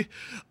 basically.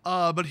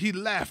 But he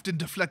laughed and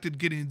deflected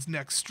Gideon's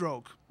next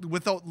stroke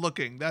without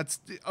looking. That's,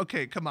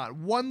 okay, come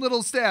on. One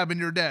little stab and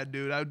you're dead,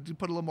 dude. I'd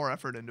put a little more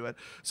effort into it.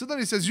 So then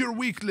he says, you're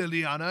weak,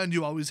 Liliana, and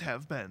you always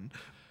have been.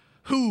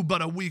 Who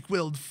but a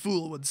weak-willed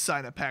fool would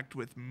sign a pact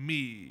with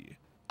me?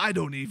 I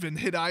don't even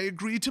hit I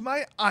agree to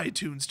my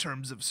iTunes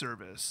terms of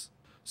service.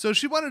 So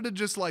she wanted to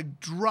just, like,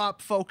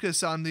 drop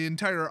focus on the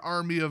entire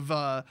army of,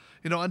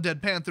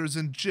 undead panthers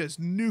and just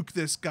nuke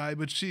this guy,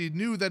 but she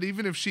knew that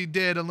even if she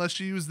did, unless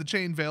she used the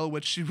chain veil,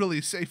 which she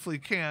really safely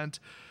can't,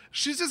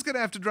 she's just gonna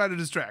have to try to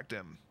distract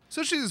him.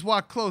 So she just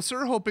walked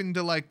closer, hoping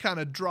to, like, kind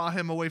of draw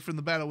him away from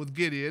the battle with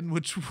Gideon,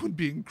 which would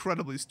be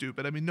incredibly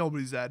stupid. I mean,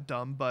 nobody's that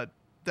dumb, but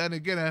then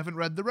again, I haven't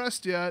read the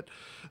rest yet.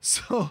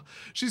 So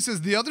she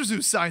says, the others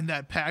who signed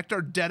that pact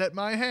are dead at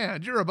my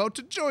hand. You're about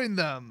to join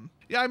them.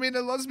 Yeah, I mean,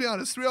 let's be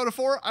honest, 3 out of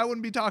 4, I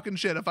wouldn't be talking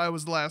shit if I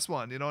was the last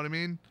one, you know what I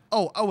mean?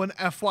 Oh, and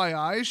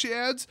FYI, she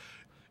adds,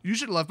 you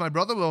should have left my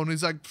brother alone.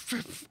 He's like,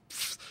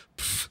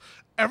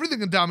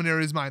 everything in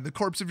Dominaria is mine. The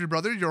corpse of your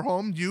brother, your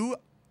home, you,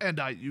 and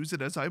I use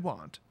it as I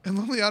want. And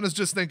Liliana's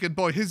just thinking,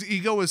 boy, his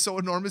ego is so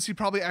enormous, he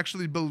probably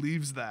actually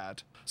believes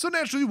that. So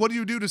naturally, what do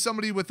you do to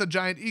somebody with a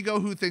giant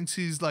ego who thinks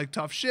he's like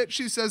tough shit?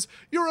 She says,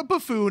 you're a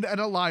buffoon and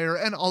a liar,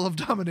 and all of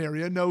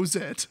Dominaria knows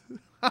it.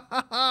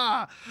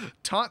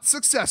 Taunt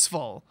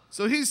successful.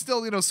 So he's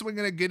still,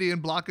 swinging at Gideon,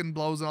 blocking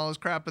blows and all this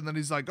crap, and then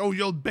he's like, oh,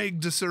 you'll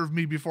beg to serve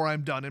me before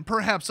I'm done, and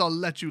perhaps I'll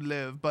let you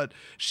live. But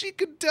she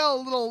could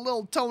tell a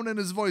little tone in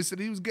his voice that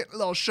he was getting a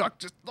little shook,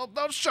 just a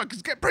little shook.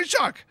 He's getting pretty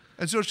shook.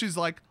 And so she's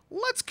like,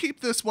 let's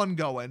keep this one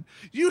going.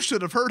 You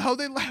should have heard how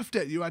they laughed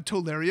at you at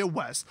Tolaria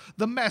West.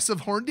 The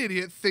massive horned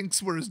idiot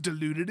thinks we're as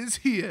deluded as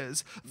he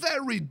is.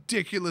 That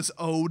ridiculous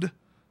ode.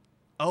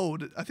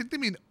 Ode? I think they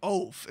mean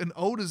oaf. An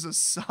ode is a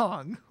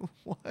song.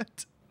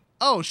 What?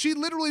 Oh, she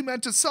literally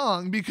meant a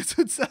song because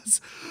it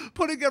says,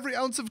 putting every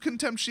ounce of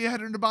contempt she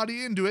had in her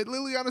body into it,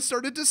 Liliana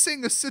started to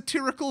sing a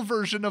satirical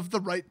version of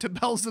the Right to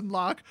Bells and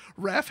Locke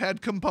Raph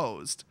had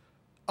composed.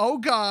 Oh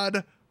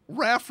God,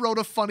 Raph wrote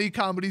a funny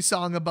comedy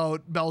song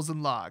about Bells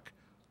and Locke.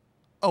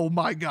 Oh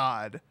my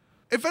God.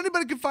 If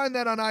anybody can find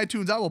that on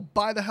iTunes, I will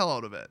buy the hell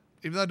out of it,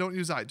 even though I don't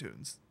use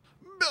iTunes.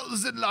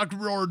 Bells and Locke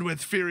roared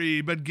with fury,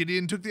 but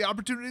Gideon took the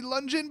opportunity to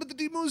lunge in, but the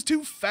demon was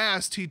too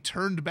fast. He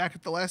turned back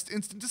at the last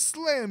instant to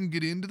slam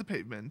Gideon to the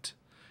pavement.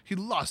 He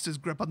lost his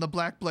grip on the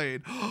Black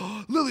Blade.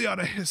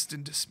 Liliana hissed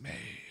in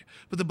dismay,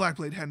 but the Black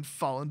Blade hadn't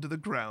fallen to the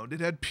ground. It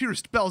had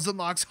pierced Bells and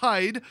Locke's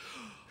hide,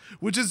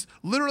 which is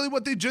literally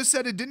what they just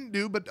said it didn't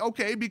do, but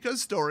okay,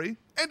 because story.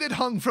 And it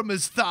hung from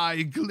his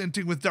thigh,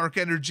 glinting with dark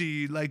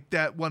energy, like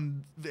that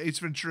one Ace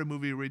Ventura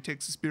movie where he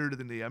takes the spirit of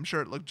the knee. I'm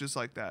sure it looked just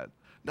like that.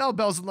 Now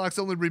Bells and Locke's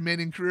only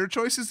remaining career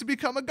choice is to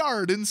become a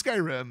guard in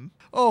Skyrim.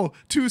 Oh,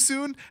 too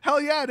soon? Hell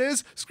yeah, it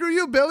is. Screw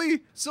you, Billy.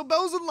 So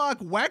Bells and Locke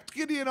whacked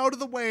Gideon out of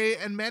the way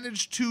and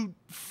managed to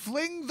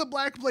fling the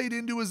Black Blade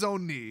into his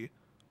own knee.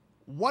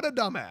 What a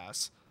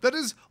dumbass. That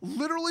is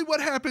literally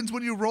what happens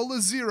when you roll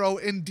a 0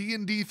 in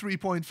D&D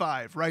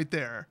 3.5, right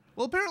there.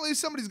 Well, apparently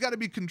somebody's got to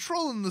be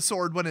controlling the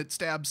sword when it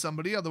stabs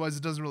somebody, otherwise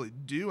it doesn't really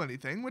do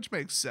anything, which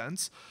makes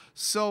sense.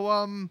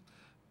 So,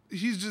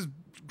 he just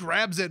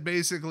grabs it,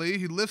 basically.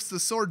 He lifts the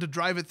sword to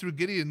drive it through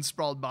Gideon's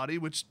sprawled body,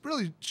 which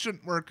really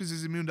shouldn't work because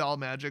he's immune to all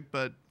magic,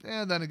 but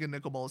then again,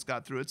 Nicol Bolas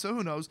got through it, so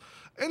who knows.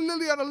 And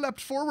Liliana leapt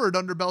forward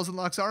under Bells and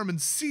Locke's arm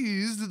and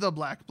seized the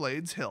Black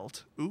Blade's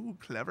hilt. Ooh,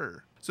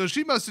 clever. So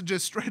she must have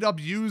just straight up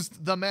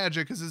used the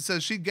magic, as it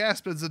says she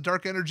gasped as the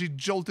dark energy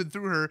jolted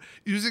through her,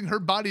 using her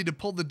body to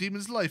pull the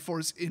demon's life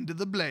force into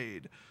the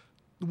blade,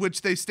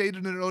 which they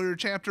stated in an earlier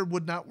chapter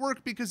would not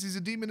work because he's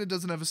a demon and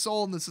doesn't have a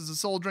soul, and this is a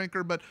soul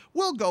drinker, but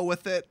we'll go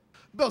with it.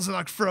 Bells and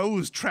Locke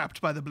froze,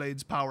 trapped by the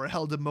blade's power,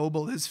 held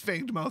immobile, his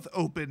fanged mouth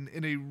open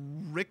in a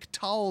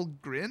Rictal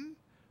grin?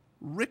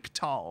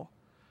 Rictal.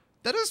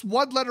 That is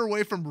one letter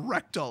away from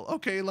rectal,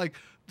 okay? Like,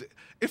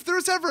 If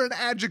there's ever an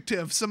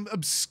adjective, some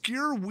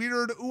obscure,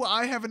 weird, ooh,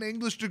 I have an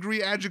English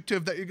degree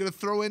adjective that you're going to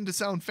throw in to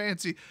sound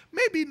fancy,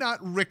 maybe not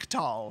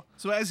Rictal.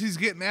 So as he's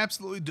getting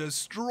absolutely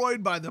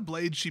destroyed by the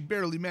blade, she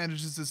barely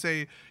manages to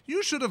say,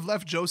 "You should have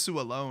left Josu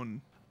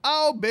alone."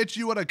 "Oh, bitch,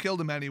 you would have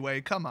killed him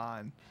anyway, come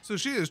on." So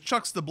she just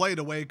chucks the blade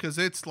away because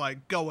it's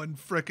like going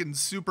frickin'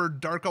 super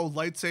Darko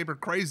lightsaber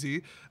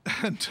crazy.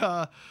 And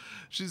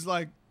she's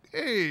like,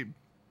 "Hey,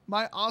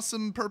 my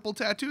awesome purple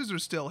tattoos are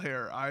still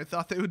here. I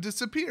thought they would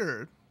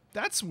disappear.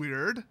 That's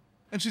weird."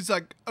 And she's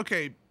like,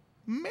 "Okay,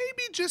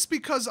 maybe just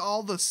because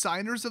all the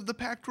signers of the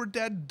pact were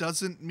dead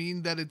doesn't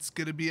mean that it's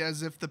going to be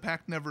as if the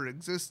pact never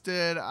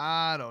existed.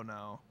 I don't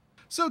know."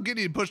 So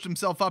Gideon pushed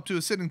himself up to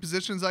a sitting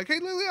position. He's like,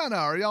 "Hey, Liliana,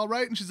 are you all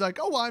right?" And she's like,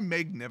 "Oh, I'm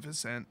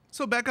magnificent."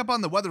 So back up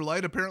on the weather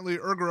light, apparently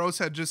Urgaros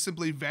had just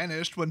simply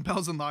vanished when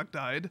Belzenlock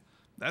died.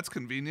 That's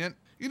convenient.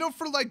 You know,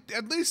 for like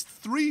at least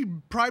 3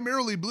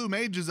 primarily blue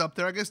mages up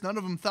there, I guess none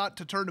of them thought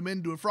to turn him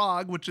into a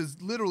frog, which is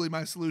literally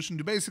my solution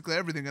to basically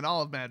everything in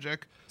all of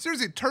Magic.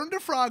 Seriously, turn to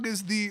frog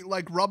is the,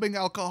 like, rubbing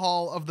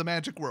alcohol of the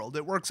Magic world.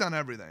 It works on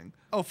everything.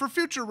 Oh, for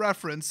future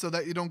reference, so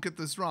that you don't get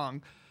this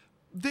wrong,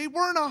 they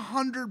weren't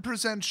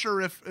 100%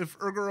 sure if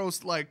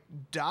Urgaros, like,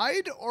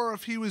 died or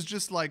if he was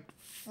just, like,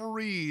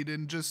 freed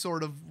and just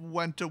sort of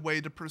went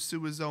away to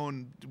pursue his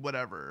own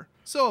whatever.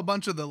 So a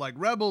bunch of the, like,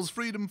 rebels,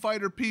 freedom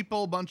fighter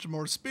people, a bunch of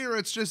more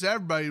spirits, just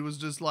everybody was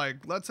just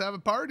like, let's have a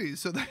party.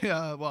 So they,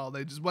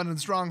 they just went in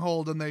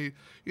Stronghold and they,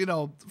 you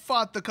know,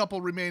 fought the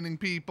couple remaining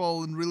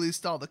people and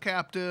released all the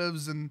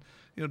captives and,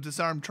 you know,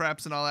 disarmed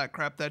traps and all that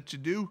crap that you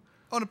do.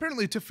 Oh, and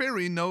apparently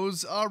Teferi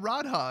knows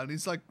Radha, and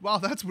he's like, wow,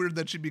 that's weird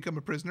that she'd become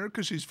a prisoner,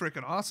 because she's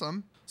freaking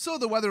awesome. So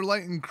the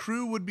Weatherlight and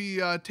crew would be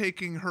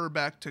taking her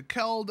back to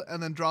Keld,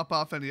 and then drop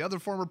off any other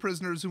former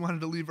prisoners who wanted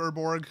to leave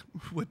Urborg,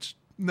 which,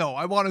 no,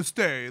 I want to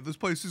stay. This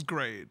place is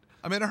great.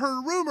 I mean, I heard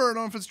a rumor, I don't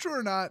know if it's true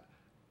or not,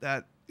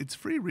 that it's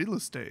free real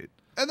estate.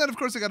 And then, of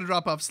course, they got to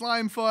drop off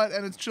Slimefoot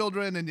and its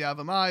children and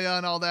Yavimaya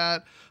and all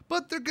that,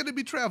 but they're going to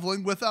be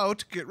traveling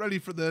without, get ready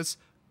for this,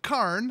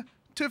 Karn,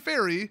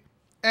 Teferi,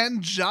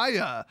 and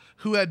Jaya,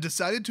 who had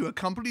decided to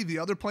accompany the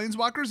other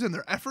planeswalkers in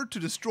their effort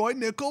to destroy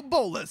Nicol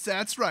Bolas.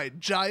 That's right,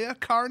 Jaya,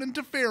 Karn, and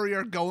Teferi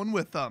are going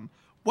with them.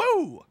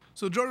 Whoa!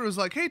 So Jordan was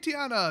like, hey,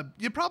 Tiana,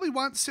 you probably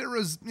want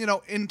Sarah's, you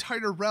know,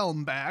 entire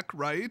realm back,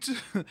 right?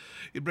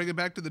 You bring it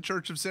back to the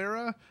Church of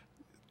Sarah,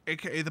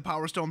 aka the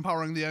Power Stone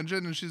powering the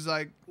engine, and she's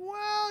like,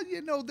 well,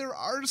 you know, there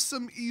are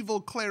some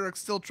evil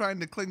clerics still trying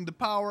to cling to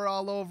power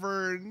all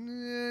over,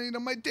 and, you know,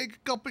 might take a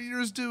couple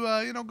years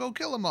to, you know, go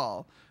kill them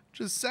all.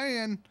 Just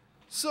saying.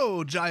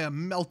 So Jaya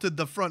melted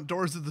the front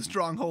doors of the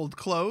stronghold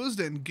closed,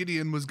 and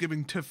Gideon was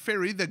giving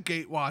Teferi the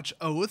Gatewatch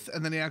oath,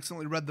 and then he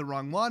accidentally read the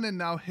wrong one, and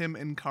now him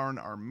and Karn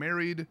are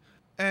married.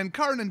 And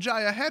Karn and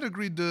Jaya had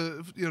agreed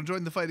to, you know,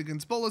 join the fight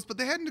against Bolas, but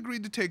they hadn't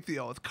agreed to take the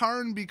oath.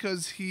 Karn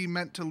because he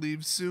meant to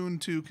leave soon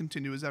to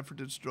continue his effort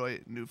to destroy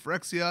New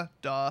Phyrexia,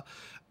 duh.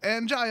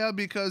 And Jaya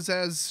because,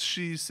 as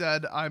she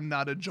said, I'm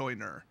not a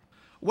joiner.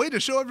 Way to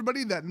show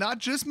everybody that not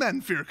just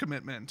men fear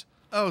commitment.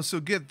 Oh, so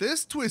get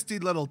this twisty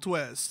little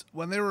twist.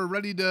 When they were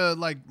ready to,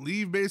 like,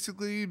 leave,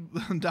 basically,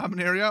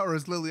 Dominaria, or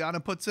as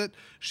Liliana puts it,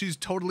 she's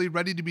totally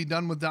ready to be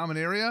done with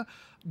Dominaria,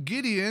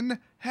 Gideon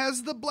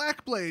has the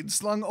Black Blade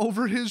slung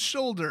over his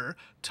shoulder,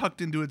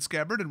 tucked into its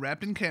scabbard and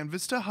wrapped in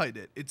canvas to hide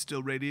it. It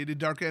still radiated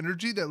dark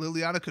energy that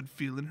Liliana could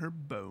feel in her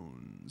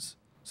bones.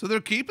 So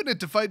they're keeping it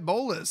to fight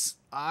Bolas.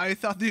 I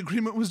thought the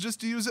agreement was just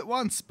to use it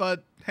once,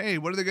 but hey,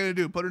 what are they going to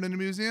do? Put it in a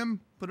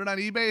museum? Put it on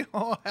eBay?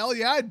 Oh, hell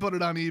yeah, I'd put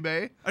it on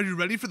eBay. Are you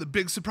ready for the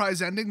big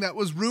surprise ending that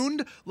was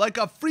ruined like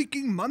a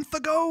freaking month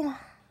ago?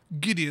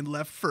 Gideon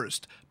left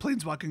first,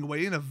 planeswalking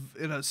away in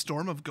a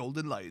storm of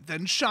golden light.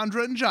 Then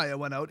Chandra and Jaya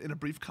went out in a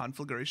brief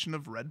conflagration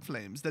of red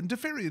flames. Then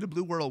Teferi in a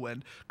blue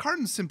whirlwind.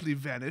 Karn simply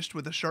vanished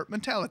with a sharp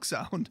metallic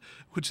sound,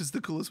 which is the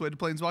coolest way to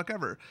planeswalk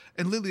ever.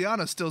 And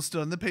Liliana still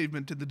stood on the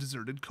pavement in the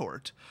deserted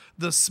court,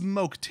 the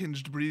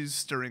smoke-tinged breeze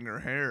stirring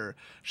her hair.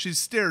 She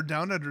stared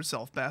down at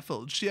herself,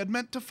 baffled. She had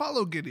meant to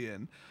follow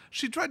Gideon.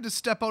 She tried to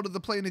step out of the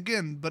plane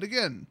again, but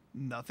again,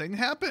 nothing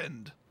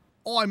happened.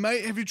 Oh,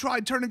 mate, have you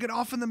tried turning it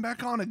off and then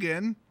back on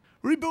again?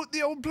 Reboot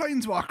the old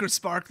Planeswalker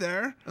spark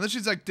there. And then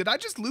she's like, did I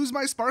just lose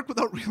my spark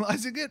without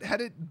realizing it? Had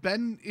it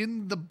been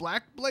in the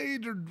Black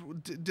Blade? Or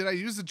did I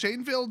use the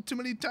chain field too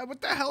many times?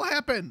 What the hell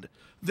happened?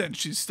 Then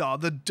she saw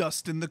the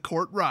dust in the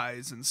court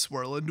rise and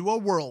swirl into a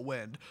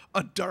whirlwind.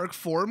 A dark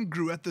form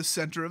grew at the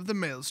center of the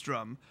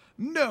maelstrom.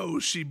 No,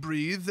 she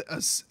breathed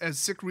as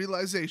sick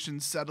realization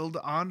settled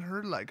on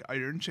her like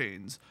iron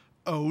chains.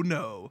 Oh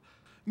no.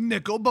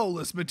 Nicol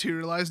Bolas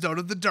materialized out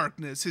of the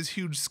darkness, his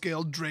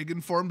huge-scaled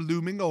dragon form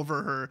looming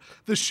over her,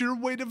 the sheer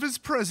weight of his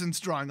presence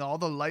drawing all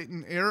the light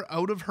and air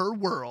out of her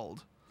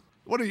world.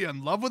 What, are you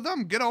in love with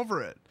him? Get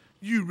over it.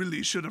 You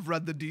really should have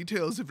read the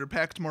details of your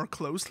pact more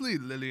closely,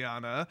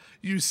 Liliana.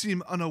 You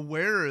seem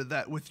unaware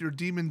that with your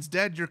demons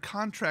dead, your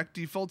contract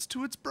defaults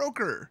to its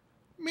broker.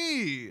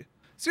 Me.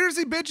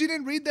 Seriously, bitch, you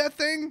didn't read that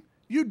thing?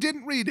 You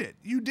didn't read it.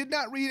 You did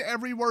not read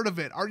every word of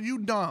it. Are you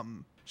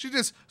dumb? She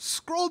just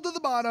scrolled to the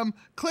bottom,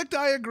 clicked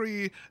I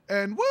agree,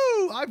 and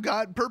woo, I've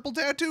got purple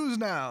tattoos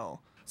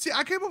now. See,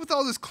 I came up with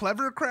all this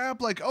clever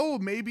crap, like, oh,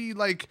 maybe,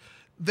 like,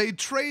 they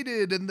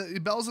traded and the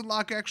Bells and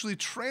Locke actually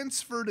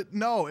transferred it.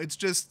 No, it's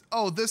just,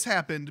 oh, this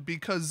happened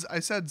because I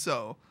said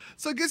so.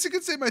 So I guess you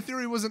could say my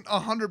theory wasn't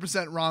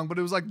 100% wrong, but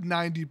it was like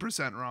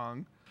 90%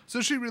 wrong. So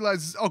she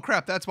realizes, oh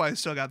crap, that's why I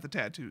still got the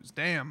tattoos.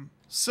 Damn.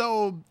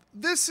 So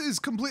this is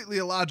completely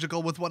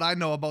illogical with what I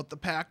know about the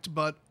pact,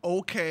 but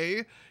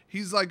okay.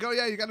 He's like, oh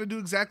yeah, you got to do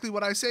exactly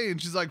what I say.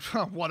 And she's like,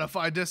 huh, what if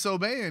I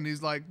disobey? And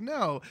he's like,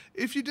 no,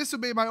 if you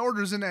disobey my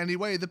orders in any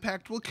way, the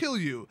pact will kill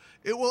you.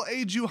 It will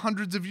age you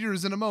hundreds of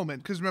years in a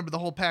moment. Because remember, the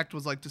whole pact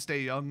was like to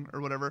stay young or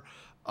whatever.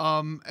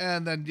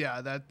 And then, yeah,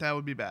 that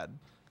would be bad.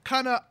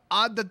 Kind of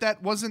odd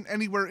that wasn't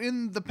anywhere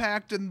in the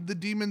pact and the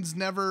demons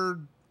never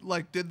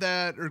like did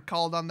that or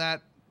called on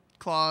that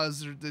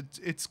clause.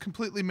 It's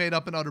completely made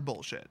up and utter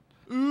bullshit.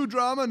 Ooh,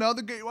 drama. Now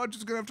the Gatewatch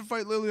is going to have to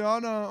fight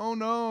Liliana. Oh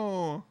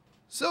no.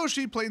 So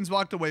she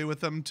planeswalked away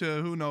with him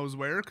to who knows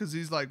where, because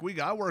he's like, we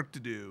got work to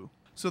do.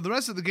 So the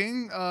rest of the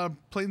gang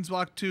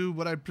planeswalked to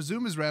what I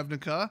presume is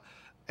Ravnica,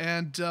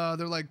 and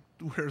they're like,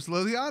 where's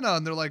Liliana?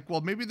 And they're like,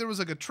 well, maybe there was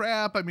like a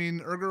trap. I mean,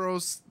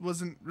 Urgaros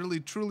wasn't really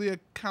truly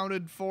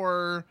accounted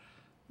for.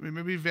 I mean,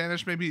 maybe he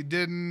vanished, maybe he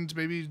didn't,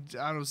 maybe,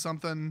 I don't know,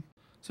 something.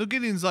 So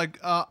Gideon's like,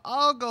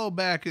 I'll go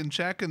back and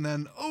check, and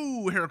then,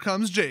 oh, here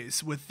comes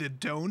Jace with the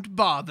don't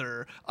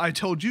bother. I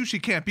told you she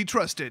can't be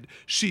trusted.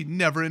 She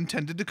never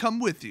intended to come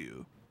with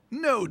you.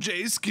 No,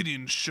 Jace,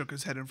 Gideon shook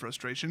his head in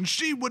frustration.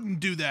 She wouldn't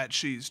do that.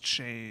 She's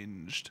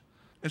changed.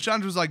 And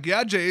Chandra's like,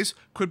 yeah, Jace,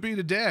 quit being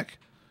a dick.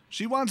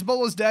 She wants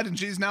Bolas dead, and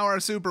she's now our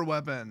super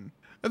weapon.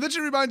 And then she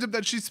reminds him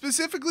that she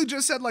specifically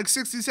just said like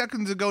 60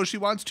 seconds ago she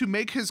wants to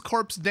make his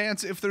corpse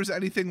dance if there's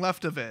anything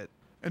left of it.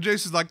 And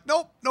Jace is like,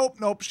 nope, nope,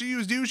 nope. She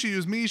used you, she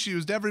used me, she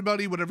used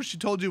everybody. Whatever she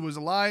told you was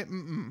a lie.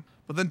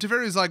 But then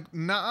Teferi's like,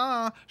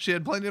 nah, she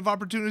had plenty of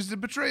opportunities to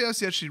betray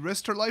us, yet she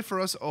risked her life for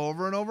us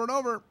over and over and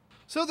over.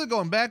 So they're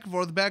going back and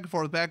forth, back and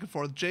forth, back and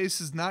forth. Jace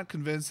is not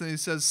convinced, and he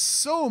says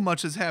so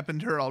much has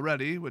happened to her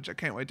already, which I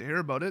can't wait to hear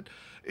about it.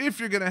 If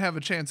you're going to have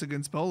a chance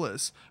against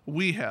Bolas,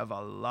 we have a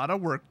lot of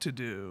work to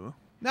do.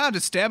 Now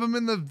just stab him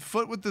in the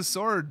foot with the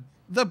sword.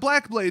 The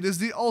Black Blade is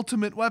the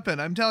ultimate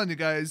weapon. I'm telling you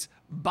guys,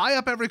 buy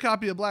up every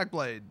copy of Black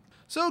Blade.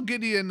 So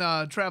Gideon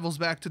travels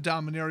back to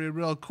Dominaria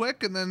real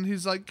quick, and then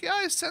he's like, yeah,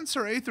 I sense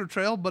her Aether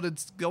Trail, but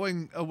it's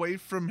going away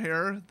from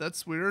here.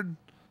 That's weird.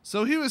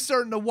 So he was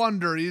starting to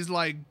wonder. He's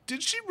like,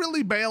 did she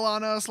really bail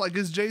on us? Like,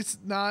 is Jace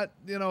not,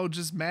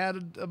 just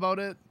mad about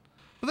it?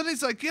 But then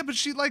he's like, yeah, but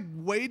she, like,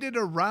 waited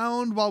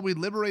around while we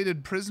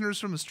liberated prisoners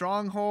from a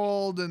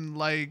stronghold, and,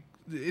 like,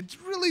 it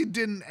really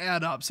didn't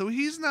add up. So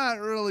he's not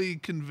really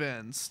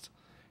convinced.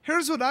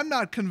 Here's what I'm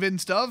not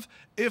convinced of.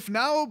 If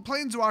now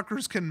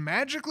planeswalkers can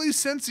magically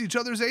sense each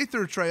other's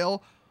Aether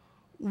Trail,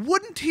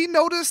 wouldn't he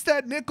notice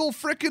that Nicol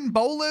frickin'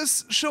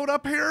 Bolas showed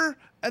up here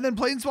and then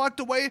planeswalked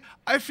away?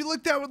 I feel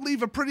like that would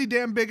leave a pretty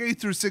damn big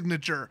Aether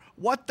signature.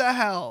 What the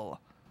hell?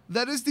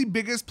 That is the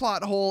biggest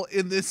plot hole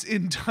in this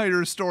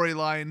entire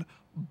storyline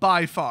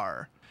by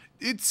far.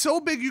 It's so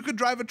big you could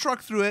drive a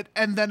truck through it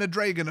and then a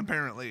dragon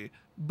apparently,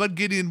 but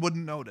Gideon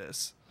wouldn't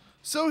notice.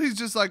 So he's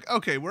just like,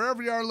 okay,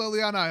 wherever you are,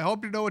 Liliana, I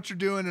hope you know what you're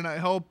doing, and I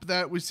hope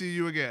that we see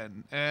you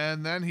again.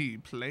 And then he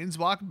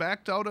planeswalked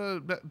back out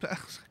of... I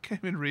can't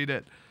even read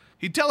it.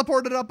 He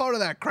teleported up out of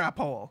that crap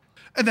hole.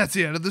 And that's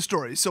the end of the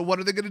story. So what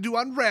are they going to do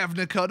on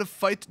Ravnica to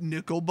fight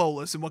Nicol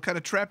Bolas? And what kind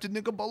of trap did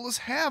Nicol Bolas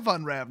have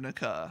on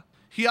Ravnica?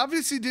 He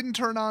obviously didn't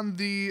turn on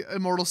the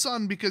Immortal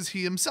Sun because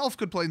he himself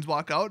could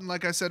planeswalk out. And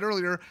like I said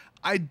earlier,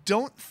 I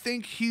don't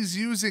think he's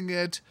using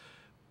it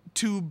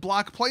to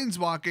block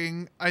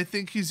planeswalking. I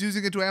think he's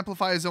using it to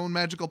amplify his own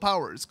magical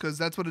powers, because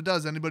that's what it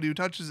does, anybody who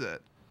touches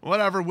it.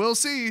 Whatever, we'll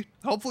see.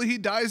 Hopefully he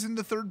dies in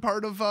the third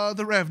part of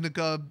the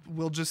Ravnica.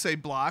 We'll just say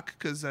block,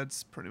 because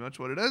that's pretty much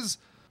what it is.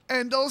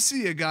 And I'll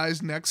see you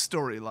guys next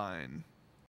storyline.